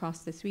echo across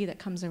the three that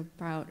comes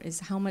about, is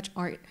how much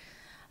art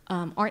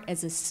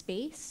as a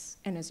space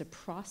and as a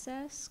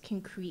process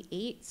can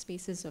create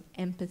spaces of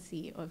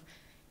empathy,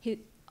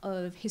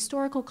 of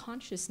historical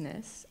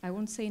consciousness. I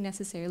won't say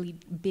necessarily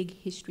big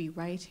history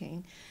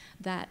writing,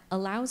 that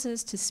allows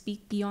us to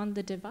speak beyond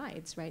the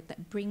divides, right?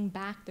 That bring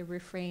back the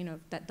refrain of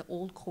that the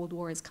old Cold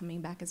War is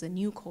coming back as a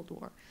new Cold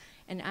War,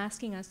 and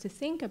asking us to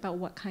think about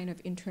what kind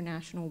of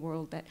international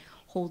world that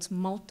holds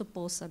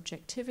multiple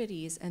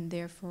subjectivities and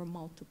therefore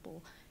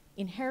multiple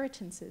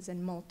inheritances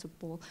and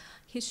multiple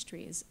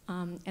histories.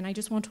 And I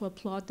just want to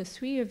applaud the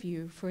three of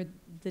you for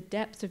the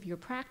depth of your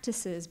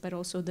practices, but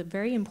also the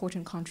very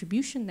important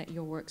contribution that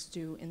your works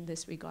do in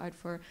this regard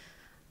for,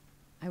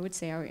 I would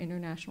say, our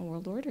international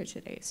world order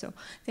today. So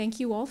thank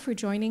you all for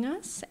joining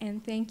us,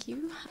 and thank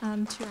you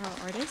to our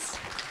artists.